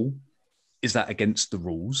 first of all, is that against the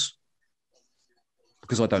rules?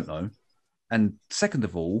 Because I don't know. And second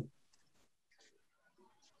of all,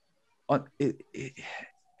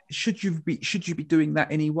 should you be doing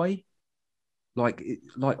that anyway? Like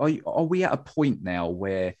are we at a point now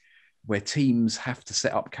where teams have to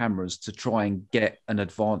set up cameras to try and get an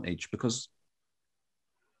advantage? Because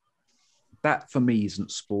that for me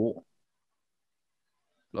isn't sport.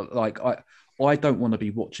 Like I don't want to be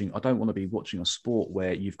watching. I don't want to be watching a sport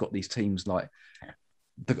where you've got these teams like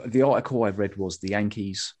the article I read was the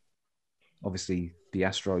Yankees, obviously the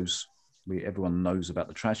Astros. Everyone knows about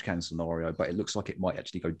the trash can scenario, but it looks like it might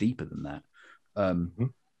actually go deeper than that.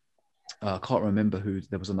 I can't remember who.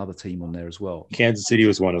 There was another team on there as well. Kansas City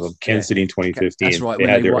was one of them. Kansas City in 2015. That's right.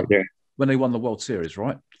 When they won the World Series,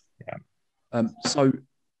 right? Yeah. So,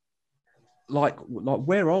 like,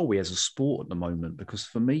 where are we as a sport at the moment? Because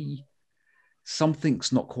for me,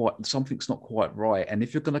 something's not quite right. And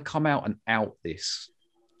if you're going to come out and out this,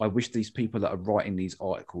 I wish these people that are writing these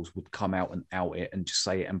articles would come out and out it and just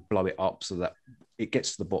say it and blow it up so that it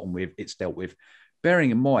gets to the bottom with it's dealt with. Bearing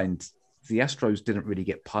in mind, the Astros didn't really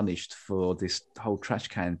get punished for this whole trash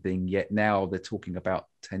can thing, yet now they're talking about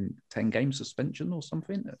 10 game suspension or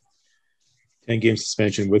something. 10-game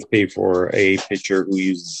suspension with pay for a pitcher who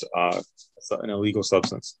uses an illegal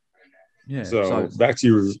substance. Yeah. So back to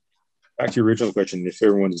your original question, if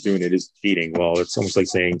everyone's doing it is cheating. Well, it's almost like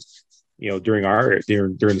saying, during the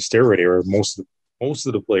steroid era, most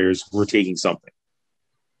of the players were taking something.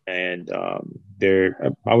 And I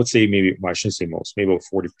would say I shouldn't say most, maybe about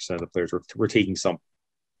 40% of the players were taking something.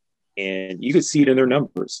 And you could see it in their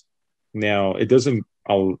numbers. Now, it doesn't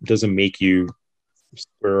make you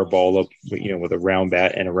square a ball up, with a round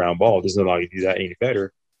bat and a round ball. It doesn't allow you to do that any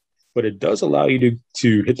better. But it does allow you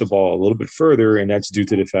to hit the ball a little bit further, and that's due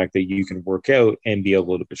to the fact that you can work out and be a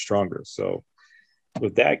little bit stronger. So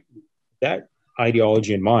with that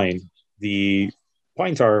ideology in mind, the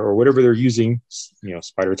pine tar or whatever they're using,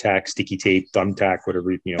 spider tack, sticky tape, thumbtack,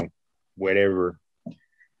 whatever.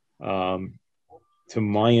 To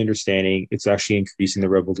my understanding, it's actually increasing the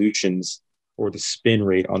revolutions or the spin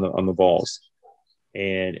rate on the balls.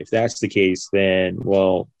 And if that's the case, then,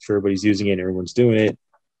 well, if everybody's using it and everyone's doing it,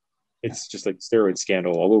 it's just like the steroid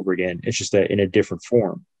scandal all over again. It's just that in a different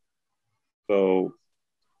form. So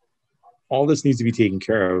all this needs to be taken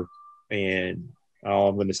care of. And all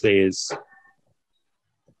I'm going to say is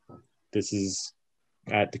this is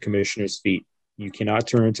at the commissioner's feet. You cannot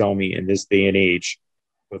turn and tell me in this day and age,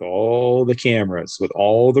 with all the cameras, with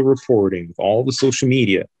all the reporting, with all the social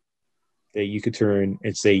media, that you could turn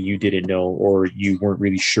and say you didn't know, or you weren't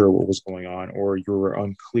really sure what was going on, or you were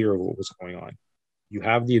unclear of what was going on. You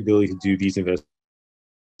have the ability to do these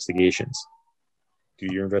investigations. Do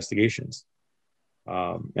your investigations.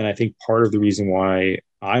 And I think part of the reason why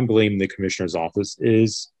I'm blaming the commissioner's office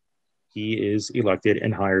is he is elected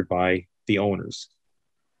and hired by the owners.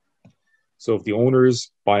 So if the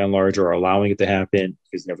owners, by and large, are allowing it to happen,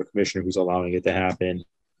 because you have a commissioner who's allowing it to happen,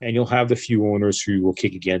 and you'll have the few owners who will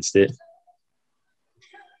kick against it,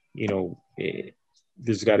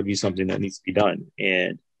 there's got to be something that needs to be done.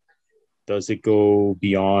 And does it go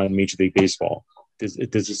beyond Major League Baseball? Does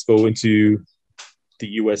this go into the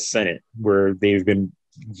U.S. Senate, where they've been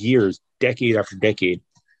years, decade after decade,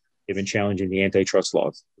 they've been challenging the antitrust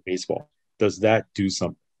laws for baseball? Does that do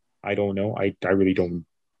something? I don't know. I really don't.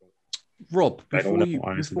 Rob,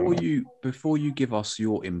 before you give us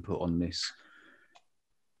your input on this,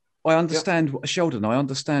 I understand, Sheldon, I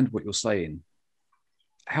understand what you're saying.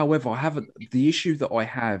 However, the issue that I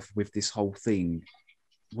have with this whole thing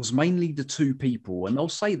was mainly the two people, and I'll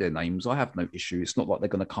say their names. I have no issue. It's not like they're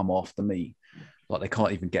going to come after me. Like, they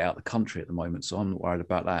can't even get out of the country at the moment, so I'm not worried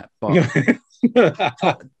about that.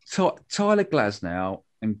 But Tyler Glasnow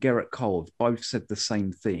and Gerrit Cole have both said the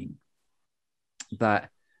same thing,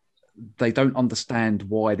 that they don't understand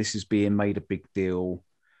why this is being made a big deal,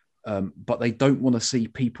 but they don't want to see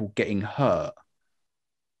people getting hurt.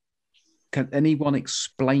 Can anyone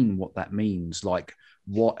explain what that means? Like,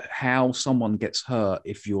 how someone gets hurt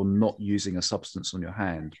if you're not using a substance on your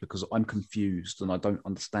hand? Because I'm confused and I don't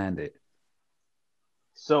understand it.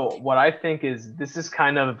 So what I think is this is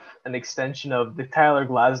kind of an extension of the Tyler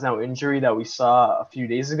Glasnow injury that we saw a few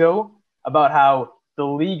days ago, about how the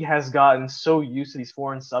league has gotten so used to these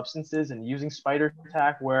foreign substances and using spider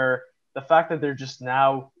tack, where the fact that they're just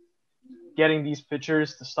now getting these pitchers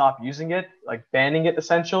to stop using it, like banning it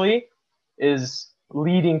essentially,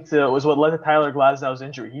 was what led to Tyler Glasnow's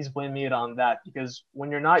injury. He's blaming it on that because when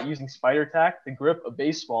you're not using spider tack to grip a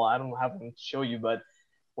baseball, I don't have one to show you, but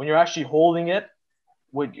when you're actually holding it,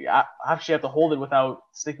 you actually have to hold it without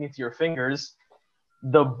sticking it to your fingers,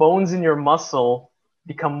 the bones in your muscle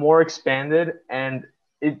become more expanded and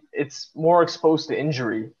it's more exposed to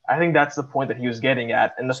injury. I think that's the point that he was getting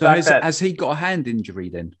at. And the fact that has he got a hand injury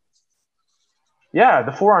then? Yeah,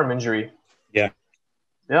 the forearm injury. Yeah.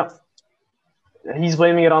 Yeah. He's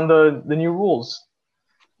blaming it on the new rules.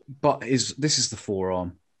 But this is the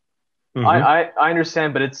forearm. Mhm. I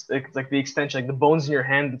understand, but it's like the extension, like the bones in your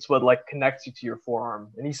hand. That's what like connects you to your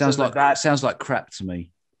forearm. And he sounds says like that sounds like crap to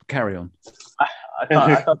me. Carry on. I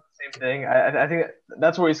thought the same thing. I think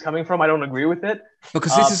that's where he's coming from. I don't agree with it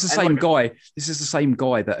because this is the same guy. This is the same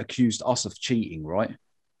guy that accused us of cheating, right?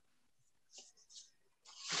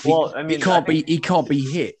 Well, I mean, he can't be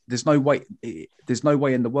hit. There's no way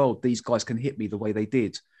in the world these guys can hit me the way they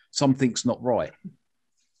did. Something's not right.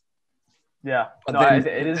 Yeah, But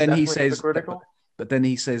it is. Then he says, critical. but then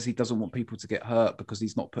he says he doesn't want people to get hurt because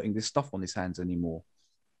he's not putting this stuff on his hands anymore.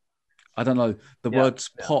 I don't know. The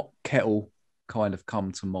words pot kettle kind of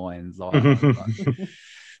come to mind. You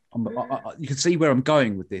can see where I'm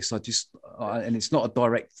going with this. And it's not a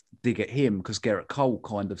direct dig at him because Garrett Cole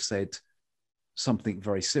kind of said something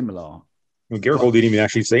very similar. Well, Garrett Cole didn't even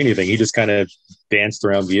actually say anything. He just kind of danced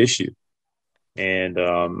around the issue. And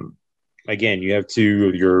again, you have two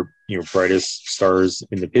of your brightest stars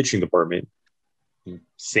in the pitching department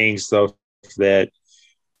saying stuff that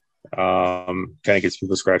kind of gets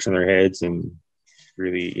people scratching their heads and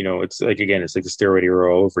really, it's like the steroid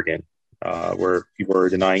era all over again, where people are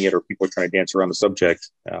denying it or people are trying to dance around the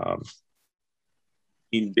subject.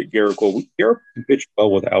 Garrett Cole pitched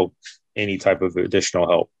well without any type of additional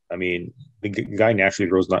help. I mean, the guy naturally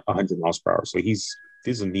throws 100 miles per hour, so he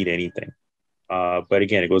doesn't need anything. But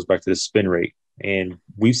again, it goes back to the spin rate, and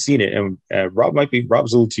we've seen it. And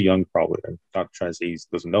Rob's a little too young, probably. I'm not trying to say he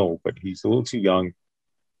doesn't know, but he's a little too young.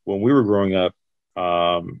 When we were growing up,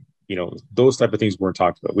 those type of things weren't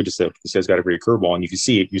talked about. We just said this guy's got a great curveball, and if you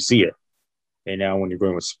see it, you see it. And now when you're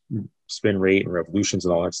going with spin rate and revolutions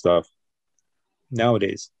and all that stuff,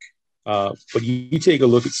 nowadays. But you take a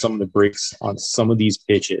look at some of the breaks on some of these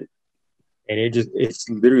pitches, and it's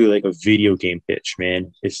literally like a video game pitch,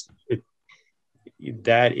 man. It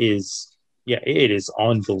is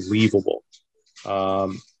unbelievable.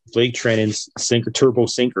 Blake Trennan's turbo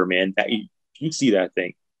sinker, man. That you see that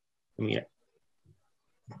thing. I mean,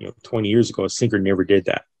 20 years ago, a sinker never did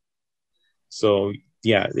that. So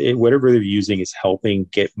yeah, whatever they're using is helping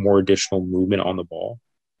get more additional movement on the ball.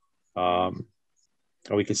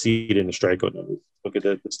 And we can see it in the strikeout numbers. Look at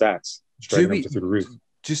the stats. Strikeout numbers are through the roof.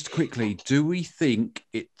 Just quickly, do we think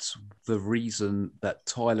it's the reason that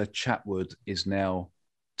Tyler Chatwood is now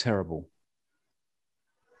terrible?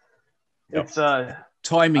 It's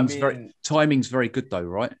timing's very good though,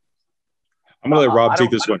 right? I'm gonna let Rob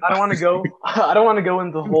take this one. I don't want to go. I don't want to go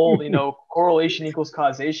into the whole correlation equals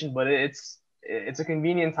causation, but it's a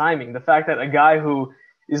convenient timing. The fact that a guy who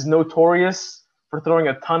is notorious for throwing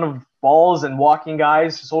a ton of balls and walking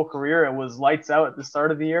guys his whole career and was lights out at the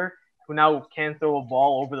start of the year, who now can't throw a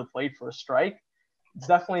ball over the plate for a strike, it's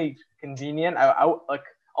definitely convenient.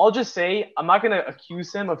 I'll just say I'm not gonna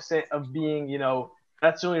accuse him of being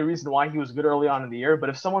that's the only reason why he was good early on in the year. But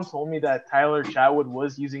if someone told me that Tyler Chatwood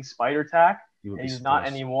was using spider tack and he's not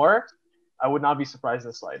anymore, I would not be surprised in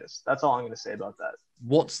the slightest. That's all I'm going to say about that.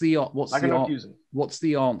 What's the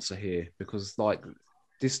answer here? Because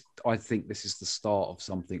this, I think this is the start of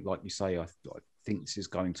something. Like you say, I think this is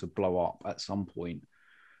going to blow up at some point.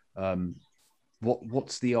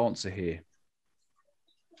 What's the answer here?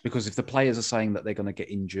 Because if the players are saying that they're going to get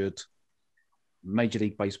injured, Major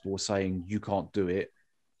League Baseball is saying you can't do it.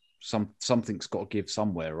 Something's got to give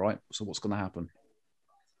somewhere, right? So what's going to happen?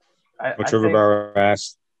 Trevor Bauer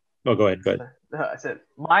asked. Oh, go ahead. I said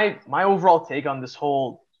my overall take on this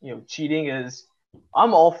whole cheating is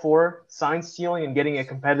I'm all for sign stealing and getting a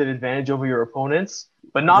competitive advantage over your opponents,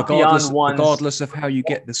 but not beyond one. Regardless of how you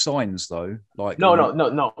get the signs, though. No.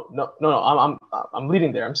 I'm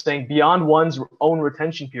leading there. I'm saying beyond one's own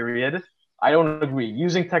retention period. I don't agree.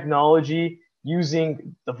 Using technology,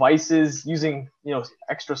 using devices, using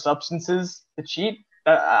extra substances to cheat.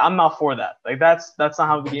 I'm not for that. That's not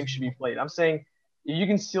how the game should be played. I'm saying if you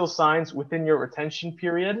can steal signs within your retention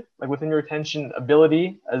period, within your retention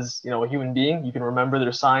ability as a human being, you can remember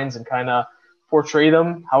their signs and kind of portray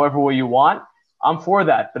them however way you want. I'm for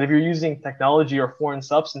that. But if you're using technology or foreign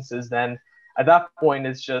substances, then at that point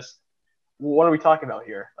it's just what are we talking about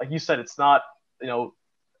here? Like you said, it's not, the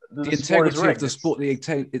integrity of the sport. The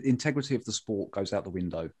integrity of the sport goes out the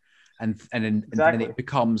window, and then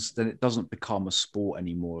it doesn't become a sport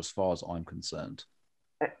anymore, as far as I'm concerned.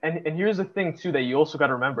 And here's the thing too that you also got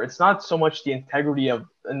to remember: it's not so much the integrity of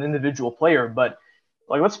an individual player, but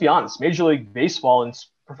like, let's be honest, Major League Baseball and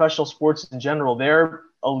professional sports in general, they're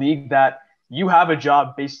a league that you have a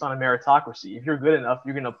job based on a meritocracy. If you're good enough,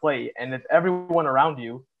 you're going to play. And if everyone around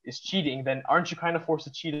you is cheating, then aren't you kind of forced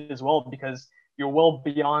to cheat as well, because you're well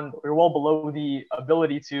below the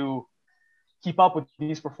ability to keep up with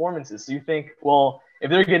these performances. So you think, well, if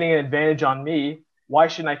they're getting an advantage on me, why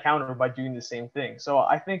shouldn't I counter by doing the same thing? So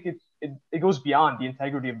I think it goes beyond the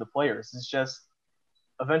integrity of the players. It's just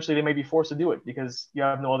eventually they may be forced to do it because you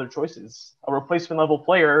have no other choices. A replacement level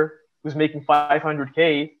player who's making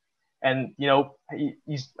 $500K and,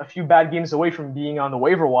 he's a few bad games away from being on the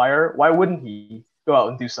waiver wire, why wouldn't he go out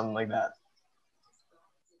and do something like that?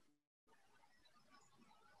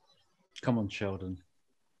 Come on, Sheldon.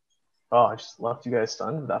 Oh, I just left you guys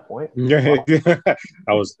stunned at that point.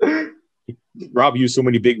 Wow. Rob used so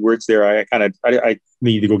many big words there. I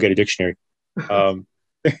need to go get a dictionary. I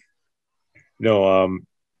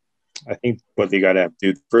think what they got to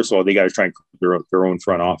do, first of all, they got to try and cook their own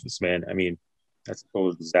front office, man. I mean, that's a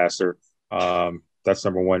total disaster. That's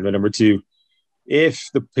number one. But number two, if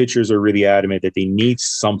the pitchers are really adamant that they need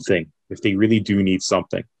something, if they really do need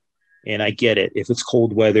something, and I get it, if it's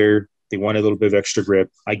cold weather, they want a little bit of extra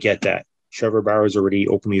grip. I get that. Trevor Bauer's already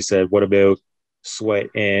openly said, what about sweat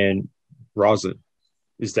and rosin?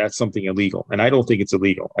 Is that something illegal? And I don't think it's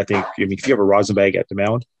illegal. If you have a rosin bag at the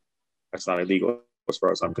mound, that's not illegal as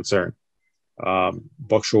far as I'm concerned.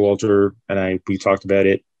 Buck Showalter and we talked about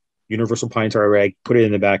it. Universal pine tar rag, put it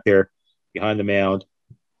in the back there behind the mound.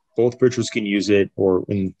 Both pitchers can use it, or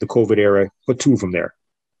in the COVID era, put two of them there.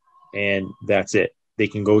 And that's it. They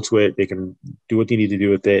can go to it. They can do what they need to do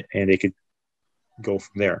with it, and they could go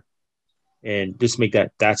from there. And just make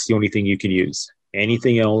that's the only thing you can use.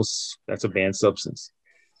 Anything else, that's a banned substance.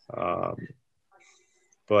 But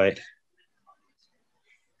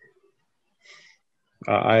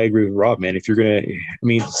I agree with Rob, man. If you're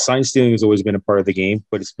sign stealing has always been a part of the game,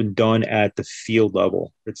 but it's been done at the field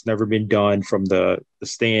level. It's never been done from the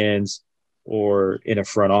stands or in a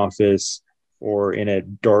front office or in a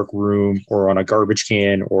dark room or on a garbage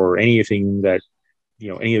can or anything that,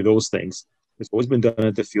 any of those things. It's always been done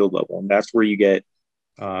at the field level. And that's where you get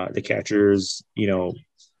the catchers,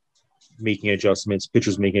 making adjustments,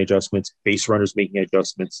 pitchers making adjustments, base runners making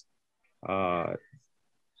adjustments. I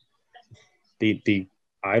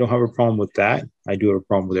don't have a problem with that. I do have a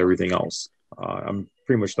problem with everything else. I'm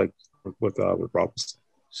pretty much like with Rob.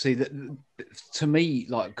 See, to me,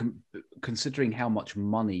 like considering how much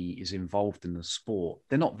money is involved in the sport,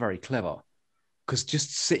 they're not very clever. Because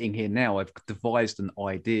just sitting here now, I've devised an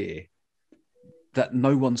idea that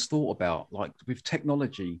no one's thought about. Like with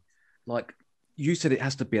technology, like you said, it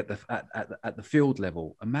has to be at the field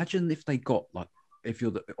level. Imagine if they got if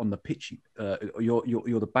you're on the pitch, you're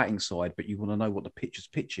the batting side, but you want to know what the pitcher's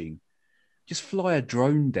pitching. Just fly a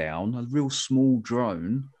drone down, a real small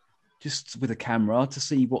drone, just with a camera to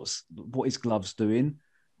see what his glove's doing.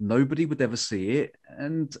 Nobody would ever see it,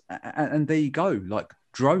 and there you go. Like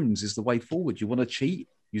drones is the way forward. You want to cheat?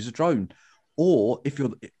 Use a drone. Or if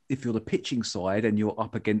you're the pitching side and you're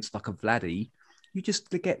up against like a Vladdy, you just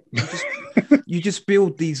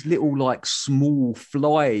build these little like small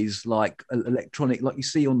flies, like electronic, like you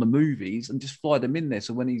see on the movies, and just fly them in there.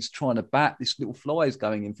 So when he's trying to bat, this little fly is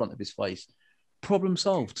going in front of his face. Problem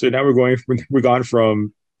solved. So now we're gone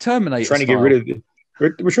from Terminator trying to style. get rid of it.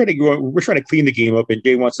 We're trying to clean the game up, and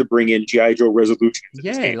Jay wants to bring in G.I. Joe Resolution.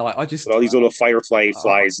 Yeah, like I just all these little firefly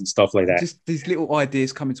flies and stuff like that. Just these little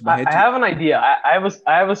ideas come into my head. I have an idea. I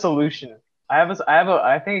have a solution.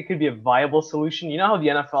 I think it could be a viable solution. You know how the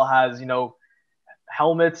NFL has,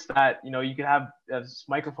 helmets that, you can have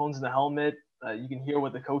microphones in the helmet. You can hear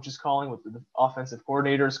what the coach is calling, what the offensive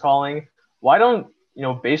coordinator is calling. Why don't,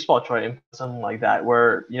 baseball try to implement something like that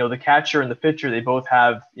where, the catcher and the pitcher, they both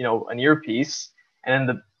have, an earpiece, and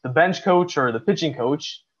then the bench coach or the pitching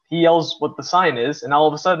coach, he yells what the sign is, and all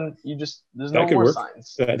of a sudden there's no more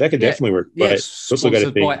signs. That could definitely work. But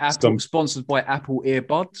sponsored by Apple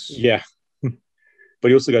earbuds. Yeah. But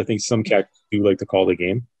you also got to think some cats do like to call the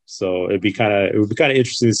game. So it would be kind of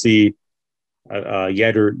interesting to see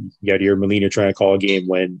Yadier Molina trying to call a game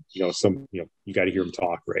when you got to hear him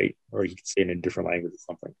talk, right? Or he could say it in a different language or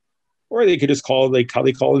something. Or they could just call like how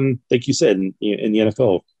they call in, like you said, in the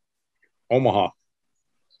NFL, Omaha,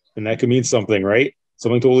 and that could mean something, right?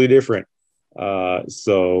 Something totally different.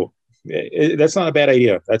 So That's not a bad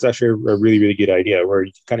idea. That's actually a really, really good idea where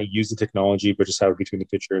you can kind of use the technology, but just have it between the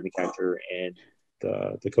pitcher and the catcher and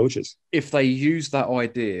the coaches. If they use that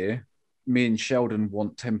idea, me and Sheldon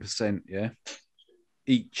want 10%, yeah,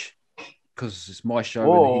 each, because it's my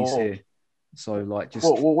show and he's here. So like, just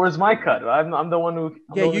where's my cut? I'm the one who.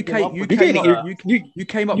 You came up with the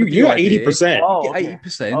 80%. Oh,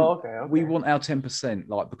 80%. Oh, okay. We want our 10%,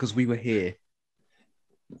 like, because we were here.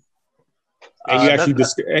 And you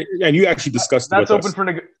actually discussed. That's open for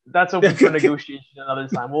negotiation another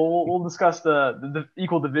time. We'll discuss the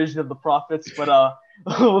equal division of the profits, but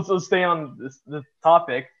let's stay on the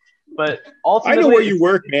topic. But ultimately, I know where you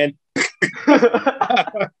work, man.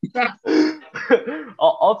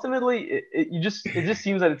 Ultimately, it just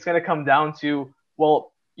seems that it's going to come down to,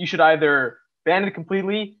 well, you should either ban it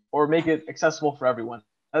completely or make it accessible for everyone.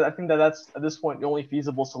 I think that's at this point the only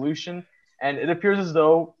feasible solution, and it appears as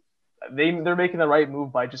though they're making the right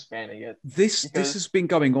move by just banning it. This has been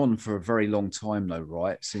going on for a very long time, though,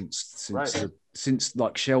 right? Since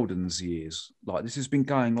like Sheldon's years, like this has been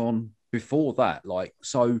going on before that. Like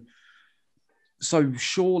so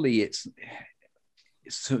surely it's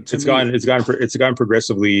gotten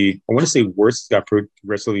progressively. I want to say worse. It's got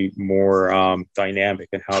progressively more dynamic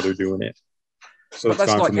in how they're doing it. So but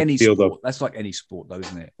that's like any sport. That's like any sport, though,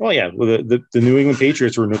 isn't it? Well, yeah. Well, the New England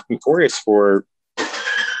Patriots were notorious for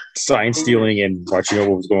sign stealing and watching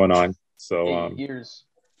what was going on. So years.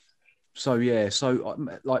 So yeah. So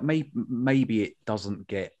like maybe it doesn't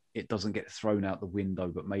get thrown out the window,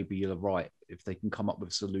 but maybe you're right. If they can come up with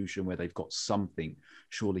a solution where they've got something,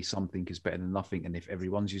 surely something is better than nothing. And if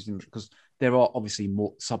everyone's using, because there are obviously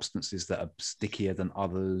more substances that are stickier than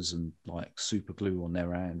others, and like super glue on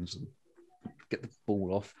their hands and get the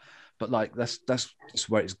ball off. But like that's just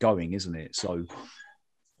where it's going, isn't it? So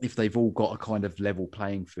if they've all got a kind of level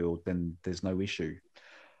playing field, then there's no issue.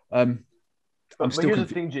 But here's the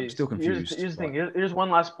thing, Jay. Still confused. Here's the thing. Here's one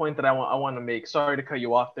last point that I want to make. Sorry to cut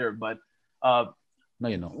you off there, but no,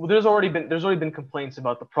 you're not. There's already been complaints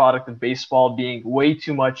about the product of baseball being way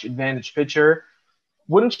too much advantage pitcher.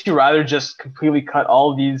 Wouldn't you rather just completely cut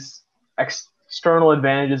all these external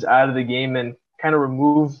advantages out of the game and kind of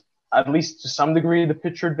remove, at least to some degree, the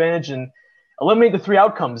pitcher advantage and eliminate the three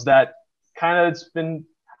outcomes that kind of it's been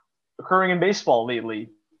occurring in baseball lately?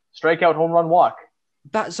 Strikeout, home run, walk.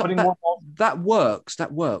 That works.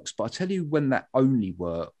 But I tell you when that only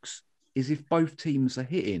works is if both teams are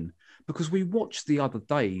hitting. Because we watched the other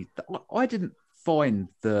day, I didn't find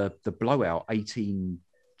the blowout 18-4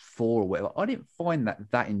 or whatever. I didn't find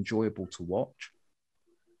that enjoyable to watch.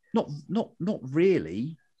 Not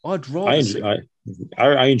really. I'd rather.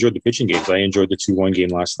 I enjoyed the pitching games. I enjoyed the 2-1 game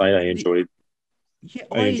last night. I enjoy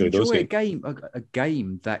those games. a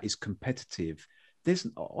game that is competitive.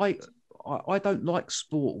 I don't like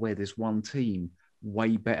sport where there's one team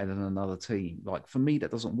way better than another team. Like for me,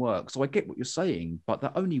 that doesn't work. So I get what you're saying, but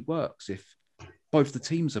that only works if both the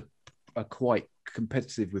teams are quite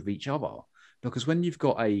competitive with each other. Because when you've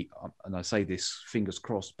got and I say this fingers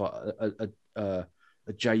crossed, but a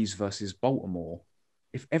Jays versus Baltimore,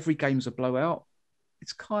 if every game's a blowout,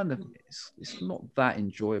 it's kind of it's not that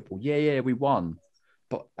enjoyable. Yeah, we won,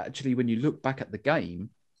 but actually, when you look back at the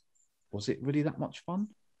game, was it really that much fun?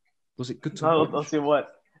 Was it good to watch? I'll see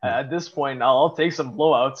what. At this point, I'll take some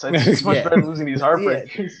blowouts. It's much better than losing these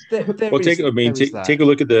heartbreaks. Take a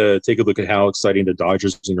look at how exciting the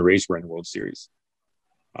Dodgers and the Rays were in the World Series,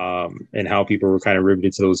 and how people were kind of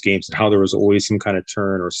riveted to those games, and how there was always some kind of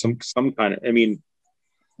turn or some kind of. I mean,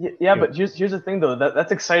 yeah, but here's the thing though.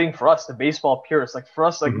 That's exciting for us, the baseball purists. Like for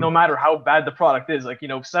us, like no matter how bad the product is, like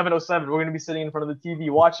 7:07, we're gonna be sitting in front of the TV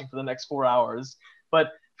watching for the next 4 hours.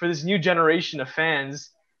 But for this new generation of fans,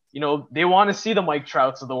 they want to see the Mike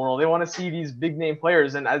Trouts of the world. They want to see these big name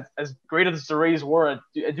players. And as great as the Rays were at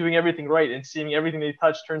doing everything right and seeing everything they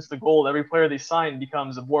touch turns to gold, every player they sign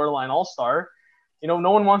becomes a borderline all-star. No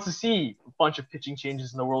one wants to see a bunch of pitching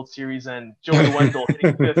changes in the World Series and Joey Wendell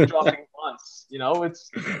hitting fifth, dropping bunts. It's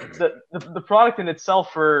the product in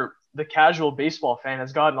itself for the casual baseball fan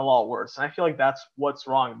has gotten a lot worse. And I feel like that's what's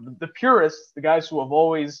wrong. The purists, the guys who will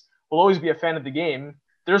always be a fan of the game,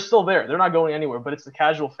 they're still there. They're not going anywhere, but it's the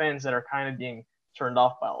casual fans that are kind of being turned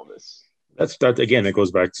off by all this. That again, it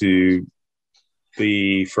goes back to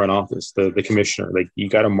the front office, the commissioner. Like you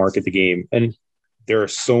got to market the game, and there are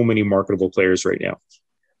so many marketable players right now.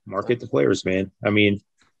 Market the players, man. I mean,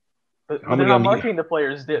 but they're not marketing the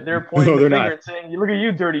players. They're pointing the finger and saying, "Look at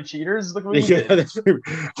you, dirty cheaters! Look what you did."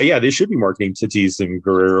 Yeah, they should be marketing Tatis and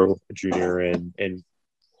Guerrero Jr. and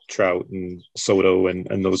Trout and Soto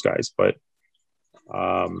and those guys, but.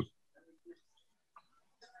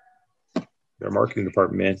 Their marketing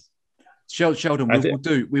department, man. Sheldon,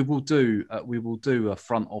 we will do a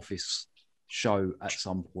front office show at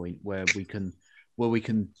some point where we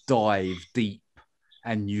can dive deep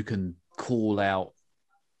and you can call out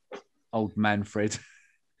old Manfred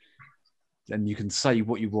and you can say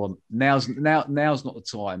what you want. Now's not the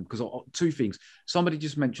time, because two things. Somebody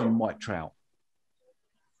just mentioned Mike Trout.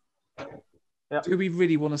 Yep. Do we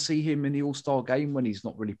really want to see him in the All-Star game when he's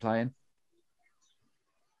not really playing?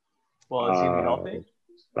 Well, is he healthy?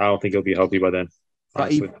 I don't think he'll be healthy by then.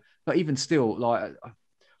 But even still, like,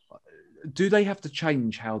 do they have to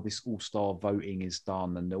change how this All-Star voting is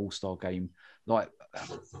done and the All-Star game? Like,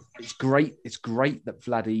 it's great that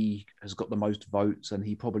Vladdy has got the most votes, and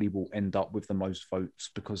he probably will end up with the most votes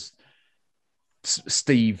because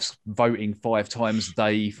Steve's voting 5 times a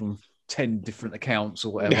day from 10 different accounts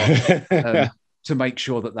or whatever to make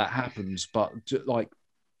sure that happens. But like,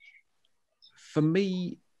 for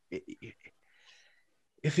me,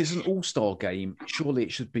 if it's an all-star game, surely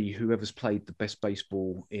it should be whoever's played the best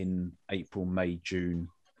baseball in April, May, June,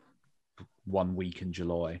 1 week in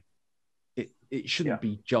July. It shouldn't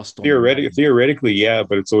be just on theoretically, yeah,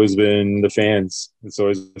 but it's always been the fans. It's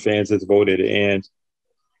always the fans that's voted. And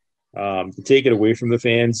to take it away from the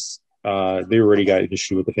fans, they already got an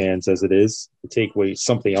issue with the fans as it is. To take away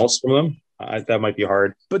something else from them, that might be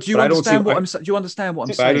hard. But do you understand what I'm saying?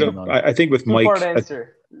 I think with Mike, there's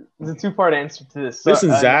a two-part answer to this.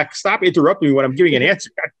 Listen, Zach, stop interrupting me when I'm giving an answer.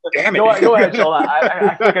 God damn it! Go ahead, Joel.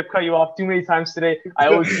 I feel like I've cut you off too many times today. I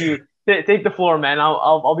owe it to you. Take the floor, man.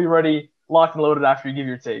 I'll be ready, locked and loaded after you give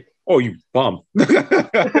your take. Oh, you bum!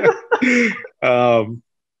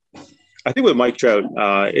 I think with Mike Trout,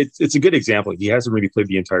 it's a good example. He hasn't really played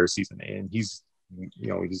the entire season, and he's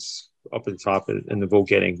up at the top in the vote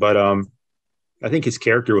getting. But I think his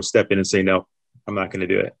character will step in and say, "No, I'm not going to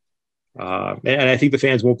do it." And I think the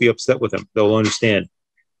fans won't be upset with him. They'll understand.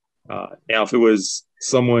 Now, if it was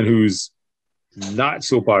someone who's not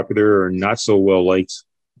so popular or not so well liked,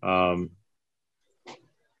 it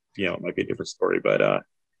might be a different story. But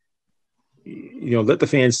let the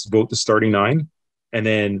fans vote the starting 9, and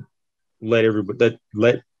then let the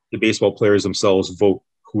baseball players themselves vote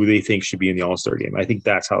who they think should be in the All-Star game. I think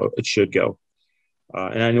that's how it should go.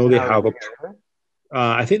 And I know they have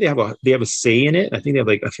I think they have a say in it. I think they have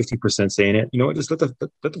like a 50% say in it. You know what? Just let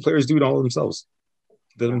the players do it all themselves.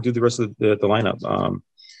 Let them do the rest of the lineup.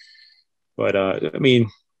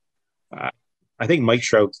 I think Mike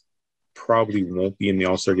Trout probably won't be in the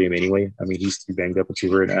All-Star game anyway. I mean, he's too banged up and too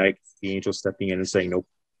hurt. And the Angels stepping in and saying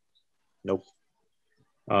nope.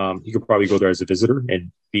 He could probably go there as a visitor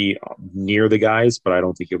and be near the guys, but I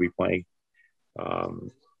don't think he'll be playing.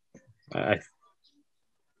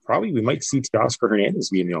 We might see Teoscar Hernandez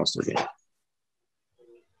be in the All-Star game.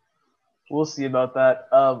 We'll see about that.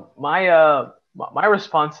 My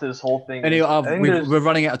response to this whole thing. Anyway, we're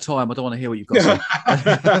running out of time. I don't want to hear what you've got to say.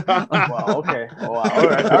 Wow. Okay. Oh, wow.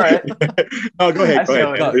 All right. No, go ahead.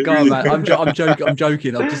 Go on, man. I'm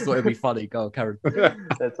joking. I just thought it'd be funny. Go on, Karen.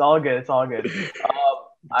 It's all good.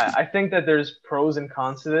 I think that there's pros and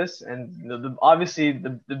cons to this, and obviously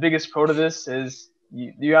the biggest pro to this is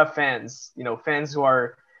you have fans. Fans who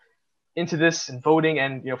are into this and voting,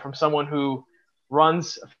 and from someone who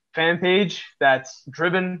runs a fan page that's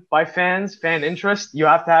driven by fan interest, you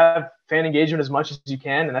have to have fan engagement as much as you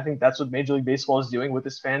can, and I think that's what Major League Baseball is doing with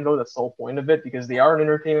this fan vote. That's the whole point of it, because they are an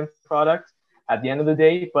entertainment product at the end of the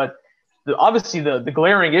day. But obviously the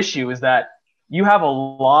glaring issue is that you have a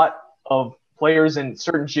lot of players in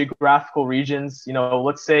certain geographical regions.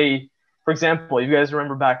 Let's say, for example, if you guys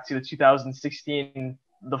remember back to the 2016,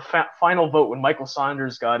 the final vote when Michael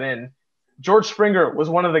Saunders got in, George Springer was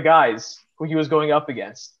one of the guys who he was going up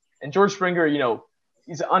against. And George Springer,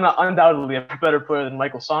 he's undoubtedly a better player than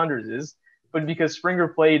Michael Saunders is, but because Springer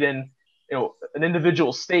played in, an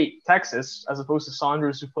individual state, Texas, as opposed to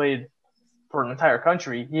Saunders, who played for an entire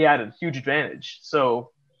country, he had a huge advantage.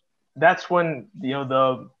 So that's when,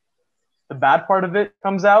 the bad part of it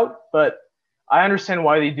comes out. But I understand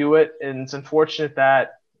why they do it, and it's unfortunate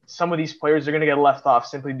that some of these players are going to get left off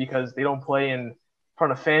simply because they don't play in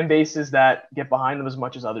front of fan bases that get behind them as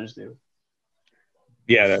much as others do.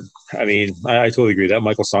 Yeah, I totally agree. That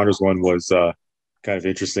Michael Saunders one was kind of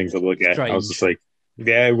interesting to look at. Strange. I was just like,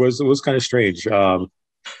 yeah, it was kind of strange.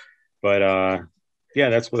 But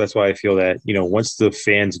that's why I feel that once the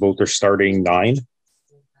fans vote their starting 9,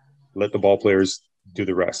 let the ball players do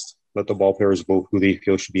the rest. Let the ball players vote who they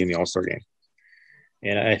feel should be in the All-Star game,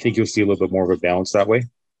 and I think you'll see a little bit more of a balance that way.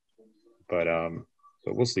 But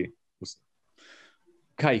we'll see.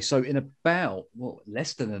 Okay, so in about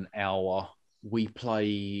less than an hour, we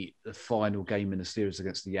play the final game in the series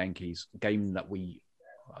against the Yankees, a game that we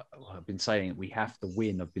I've been saying we have to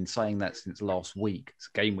win. I've been saying that since last week. It's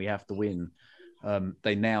a game we have to win.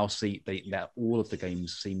 They now see that all of the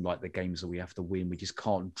games seem like the games that we have to win. We just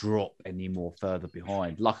can't drop any more further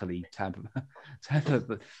behind. Luckily, Tampa,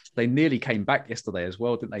 they nearly came back yesterday as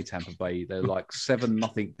well, didn't they? Tampa Bay, they're like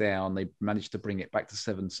 7-0 down. They managed to bring it back to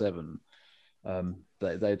 7-7.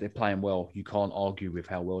 They're playing well. You can't argue with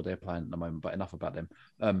how well they're playing at the moment. But enough about them.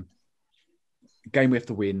 Game we have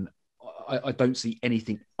to win. I don't see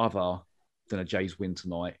anything other than a Jays win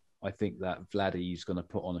tonight. I think that Vladdy's going to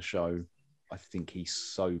put on a show. I think he's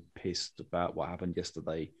so pissed about what happened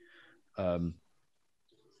yesterday.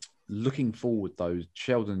 Looking forward, though,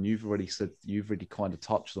 Sheldon, you've already kind of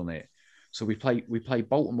touched on it. So we play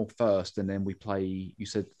Baltimore first, and then we play. You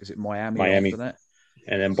said, is it Miami after that?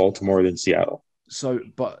 And then Baltimore, then Seattle. So,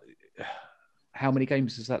 but how many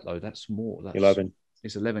games is that though? That's more. That's 11.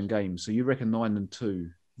 It's 11 games. So you reckon 9-2?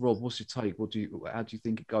 Rob, what's your take? How do you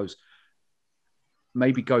think it goes?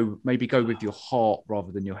 Maybe go with your heart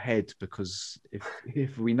rather than your head, because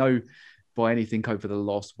if we know by anything over the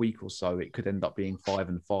last week or so, it could end up being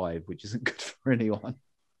 5-5, which isn't good for anyone.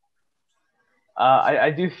 I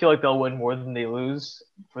do feel like they'll win more than they lose.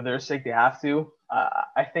 For their sake, they have to.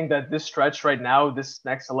 I think that this stretch right now, this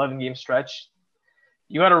next 11-game stretch,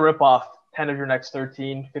 you got to rip off 10 of your next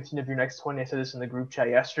 13, 15 of your next 20. I said this in the group chat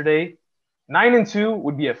yesterday. 9-2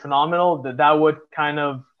 would be a phenomenal. That would kind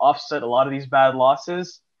of offset a lot of these bad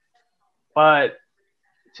losses. But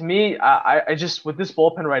to me, I just, with this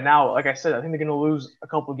bullpen right now, like I said, I think they're going to lose a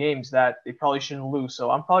couple of games that they probably shouldn't lose.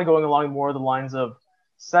 So I'm probably going along more of the lines of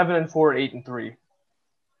 7-4, 8-3.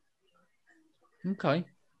 Okay.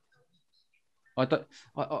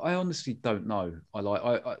 I honestly don't know. I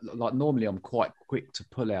normally I'm quite quick to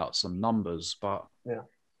pull out some numbers, but yeah,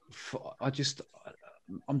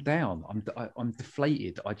 I'm down. I'm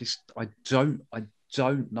deflated. I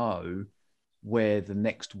don't know where the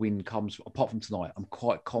next win comes from, apart from tonight. I'm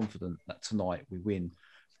quite confident that tonight we win,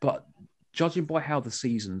 but judging by how the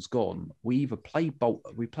season's gone, we play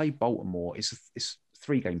Baltimore. It's a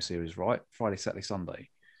 3-game series, right? Friday, Saturday, Sunday.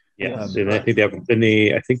 Yeah, I think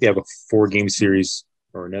they have a 4-game series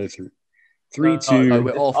or another 3. No,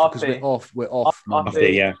 we're off because we're off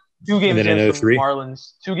Monday. Yeah, 2 games against the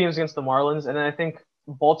Marlins. 2 games against the Marlins, and then I think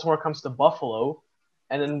Baltimore comes to Buffalo,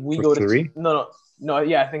 and then we go to 3. No.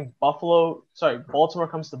 Yeah, I think Baltimore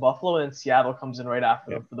comes to Buffalo, and then Seattle comes in right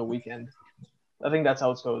after for the weekend. I think that's how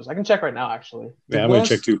it goes. I can check right now, actually. Yeah, I'm going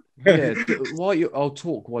to check too. I'll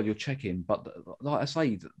talk while you're checking. But like I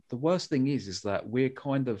say, the worst thing is that we're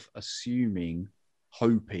kind of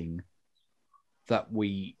hoping that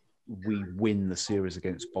we win the series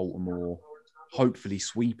against Baltimore, hopefully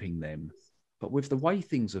sweeping them. But with the way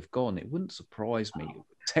things have gone, it wouldn't surprise me.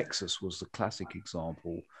 Texas was the classic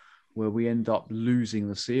example where we end up losing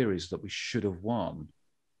the series that we should have won.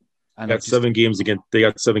 And they got 7 games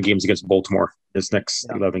against Baltimore this next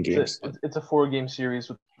 11 games. It's a 4-game series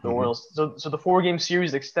with the Orioles. So the 4-game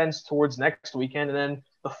series extends towards next weekend, and then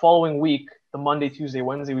the following week, the Monday, Tuesday,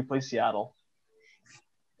 Wednesday, we play Seattle.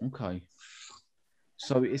 Okay.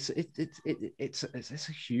 So it's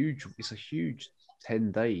a huge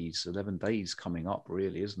 10 days, 11 days coming up,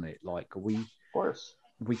 really, isn't it? Like of course.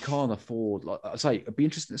 We can't afford. Like I say, it'd be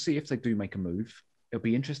interesting to see if they do make a move. It'll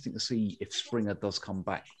be interesting to see if Springer does come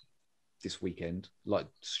back this weekend. Like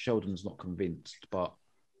Sheldon's not convinced, but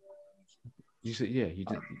you said you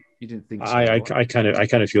didn't think so. I kind of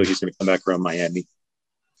feel like he's going to come back around Miami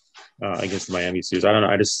against the Miami series. I don't know.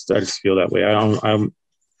 I just feel that way.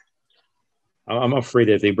 I'm afraid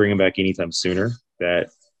that if they bring him back anytime sooner,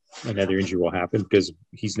 that another injury will happen, because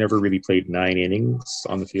he's never really played 9 innings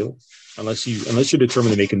on the field unless you're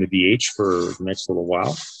determined to make him the DH for the next little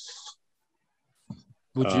while.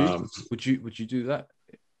 Would you do that?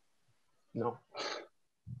 No.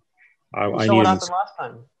 I need what happened last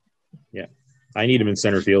time. Yeah, I need him in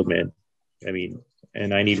center field, man. I mean,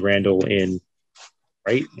 and I need Randall in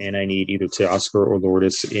right, and I need either Teoscar or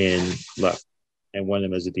Lourdes in left, and one of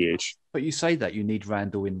them as a DH. But you say that you need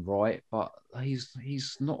Randall in right, but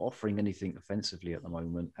he's not offering anything offensively at the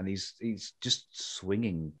moment, and he's just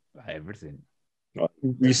swinging at everything.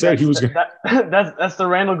 You said he was. That's the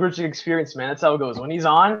Randall Grichuk experience, man. That's how it goes. When he's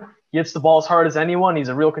on, he hits the ball as hard as anyone. He's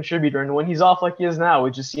a real contributor, and when he's off like he is now,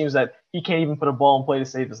 it just seems that he can't even put a ball in play to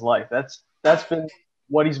save his life. That's been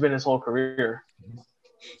what he's been his whole career.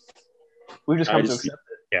 We've just come to accept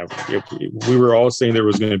it. Yeah, we were all saying there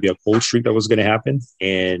was going to be a cold streak that was going to happen,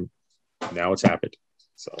 and now it's happened.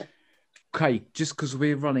 So, okay, just because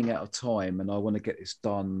we're running out of time, and I want to get this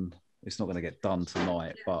done. It's not going to get done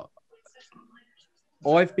tonight, but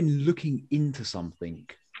I've been looking into something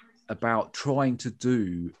about trying to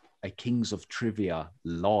do a Kings of Trivia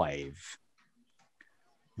live.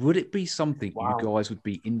 Would it be something you guys would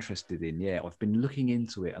be interested in? Yeah, I've been looking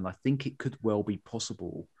into it, and I think it could well be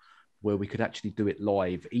possible where we could actually do it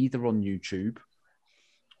live, either on YouTube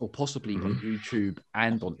or possibly on YouTube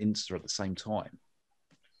and on Insta at the same time.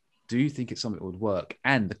 Do you think it's something that would work?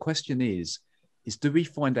 And the question is do we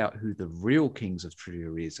find out who the real Kings of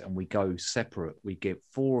Trivia is and we go separate? We get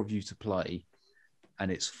 4 of you to play and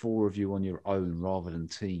it's 4 of you on your own rather than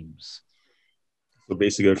teams. So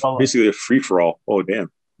basically a free-for-all. Oh, damn.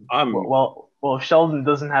 Well, if Sheldon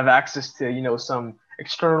doesn't have access to, some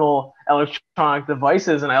external electronic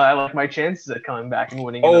devices, and I like my chances at coming back and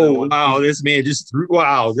winning. Oh, wow. This man just threw.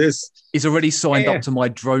 Wow. This. He's already signed up to my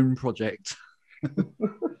drone project.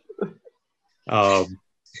 I'm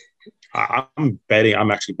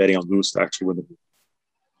actually betting on Lewis to actually win the.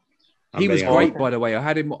 He was great, by the way. I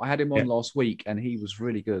had him on last week, and he was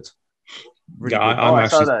really good. Really good. I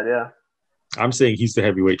saw that. Yeah. I'm saying he's the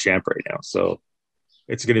heavyweight champ right now, so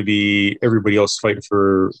it's going to be everybody else fighting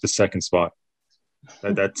for the second spot.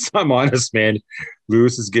 I'm honest, man.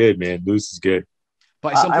 Lewis is good, man. Lewis is good.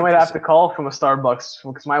 But I might have to call from a Starbucks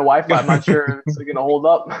because my Wi-Fi, I'm not sure it's going to hold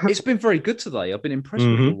up. It's been very good today. I've been impressed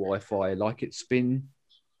with the Wi-Fi. Like it's been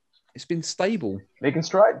stable, making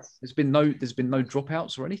strides. There's been no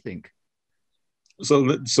dropouts or anything.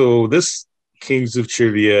 So this Kings of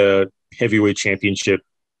Trivia Heavyweight Championship,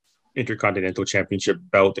 Intercontinental Championship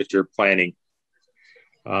bout that you're planning.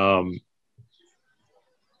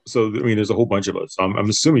 So I mean, there's a whole bunch of us. I'm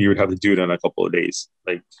assuming you would have to do it in a couple of days.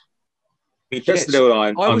 Like, test it out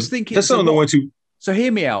on. I was thinking. Test it on the one two. So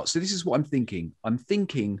hear me out. So this is what I'm thinking. I'm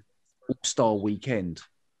thinking All-Star Weekend.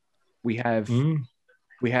 We have the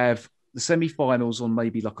semi-finals on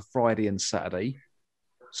maybe like a Friday and Saturday.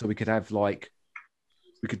 So we could have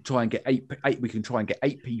we could try and get eight. We can try and get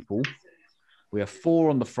 8 people. We have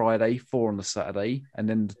 4 on the Friday, 4 on the Saturday, and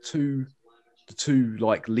then the two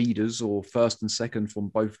like leaders or first and second from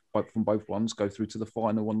both ones go through to the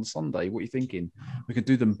final on the Sunday. What are you thinking? We can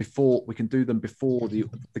do them before.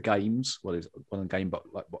 The games. Well, it's one game, but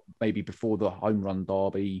maybe before the home run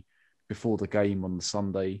derby, before the game on the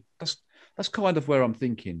Sunday. That's kind of where I'm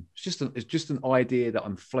thinking. It's just an idea that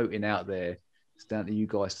I'm floating out there. It's down to you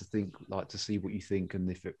guys to think, to see what you think, and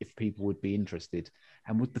if people would be interested,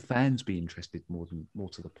 and would the fans be interested more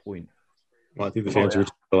to the point. Well, I think the fans were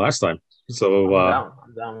the last time. So I'm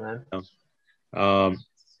down, man.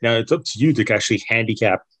 Now it's up to you to actually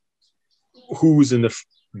handicap who's in the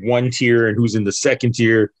one tier and who's in the second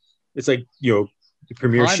tier. It's like the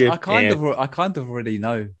Premiership. I kind of already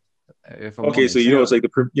know. If I'm honest. So it's like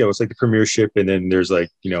the Premiership, and then there's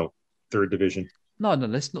third division. No,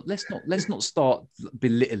 let's not start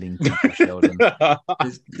belittling people, Sheldon.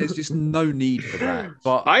 There's just no need for that.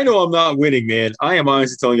 But I know I'm not winning, man. I am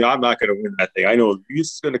honestly telling you, I'm not going to win that thing. I know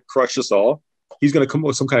he's going to crush us all. He's going to come up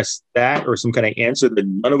with some kind of stat or some kind of answer that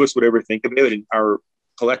none of us would ever think of it in our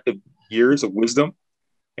collective years of wisdom,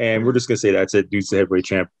 and we're just going to say that's it. Dude's the heavyweight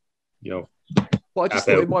champ. Well, I just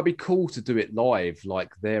thought it might be cool to do it live,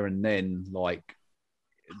 like there and then,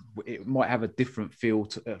 it might have a different feel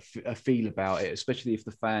about it, especially if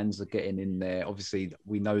the fans are getting in there. Obviously,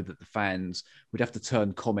 we know that the fans would have to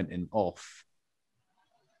turn commenting off.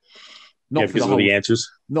 Not for the answers,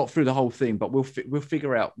 not through the whole thing, but we'll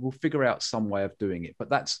figure out some way of doing it. But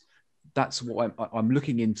that's what I'm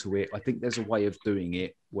looking into it. I think there's a way of doing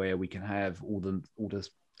it where we can have all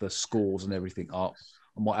the scores and everything up.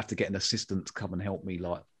 I might have to get an assistant to come and help me,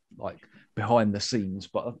 like behind the scenes,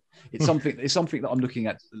 but it's something that I'm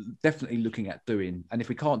definitely looking at doing. And if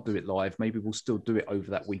we can't do it live, maybe we'll still do it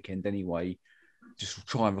over that weekend anyway. Just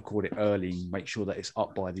try and record it early and make sure that it's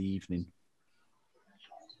up by the evening.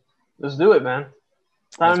 Let's do it, man.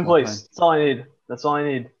 Time and place. That's all I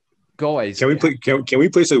need. Guys, can we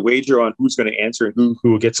place a wager on who's going to answer and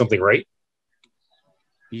who will get something right?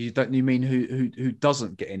 You mean who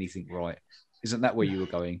doesn't get anything right? Isn't that where you were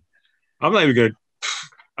going? I'm not even going to.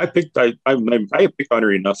 I picked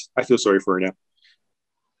Hunter enough. I feel sorry for her now.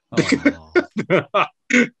 Oh.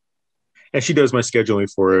 And she does my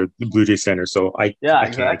scheduling for the Blue Jay Center, so I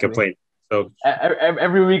can't complain. So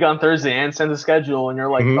every week on Thursday, Ann sends a schedule, and you're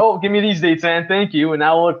like, "Oh, give me these dates, Ann. Thank you." And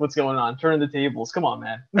now look what's going on. Turning the tables. Come on,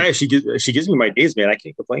 man. Hey, she gives me my days, man. I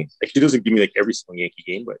can't complain. She doesn't give me every single Yankee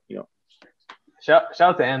game, but Shout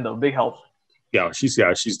out to Ann though. Big help. Yeah, she's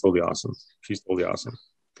totally awesome. She's totally awesome.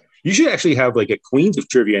 You should actually have a Queens of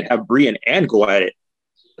Trivia and have Bree and Ann go at it.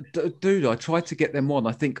 Dude, I tried to get them on.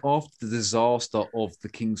 I think after the disaster of the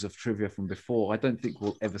Kings of Trivia from before, I don't think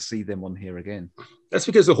we'll ever see them on here again. That's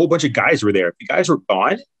because a whole bunch of guys were there. The guys were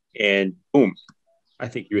gone, and boom. I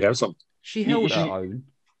think you would have some. She held her own.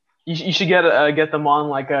 You should get them on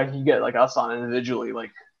like you get like us on individually,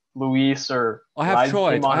 like Luis or I have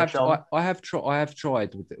tried. I have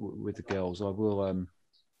tried with the girls. I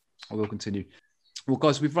will continue. Well,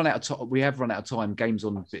 guys, we have run out of time. Game's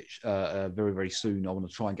on very, very soon. I want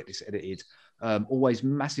to try and get this edited. Always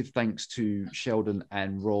massive thanks to Sheldon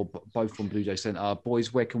and Rob, both from Blue Jay Centre.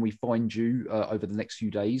 Boys, where can we find you over the next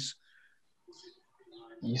few days?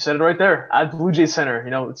 You said it right there, at Blue Jay Centre.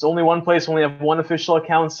 You know, it's only one place. We only have one official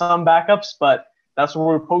account, some backups, but that's where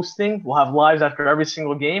we're posting. We'll have lives after every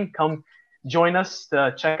single game. Come join us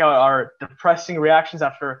to check out our depressing reactions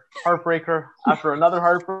after heartbreaker, after another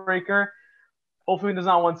heartbreaker. Hopefully there's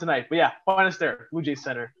not one tonight. But yeah, find us there, Blue Jay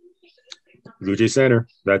Centre. Blue Jay Centre.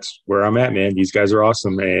 That's where I'm at, man. These guys are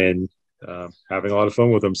awesome and having a lot of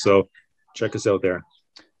fun with them. So check us out there.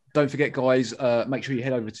 Don't forget, guys, make sure you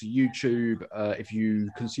head over to YouTube. If you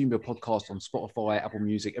consume your podcast on Spotify, Apple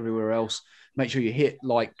Music, everywhere else, make sure you hit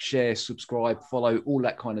like, share, subscribe, follow, all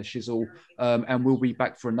that kind of shizzle. And we'll be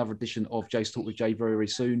back for another edition of Jay's Talk with Jay very, very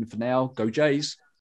soon. For now, go Jays.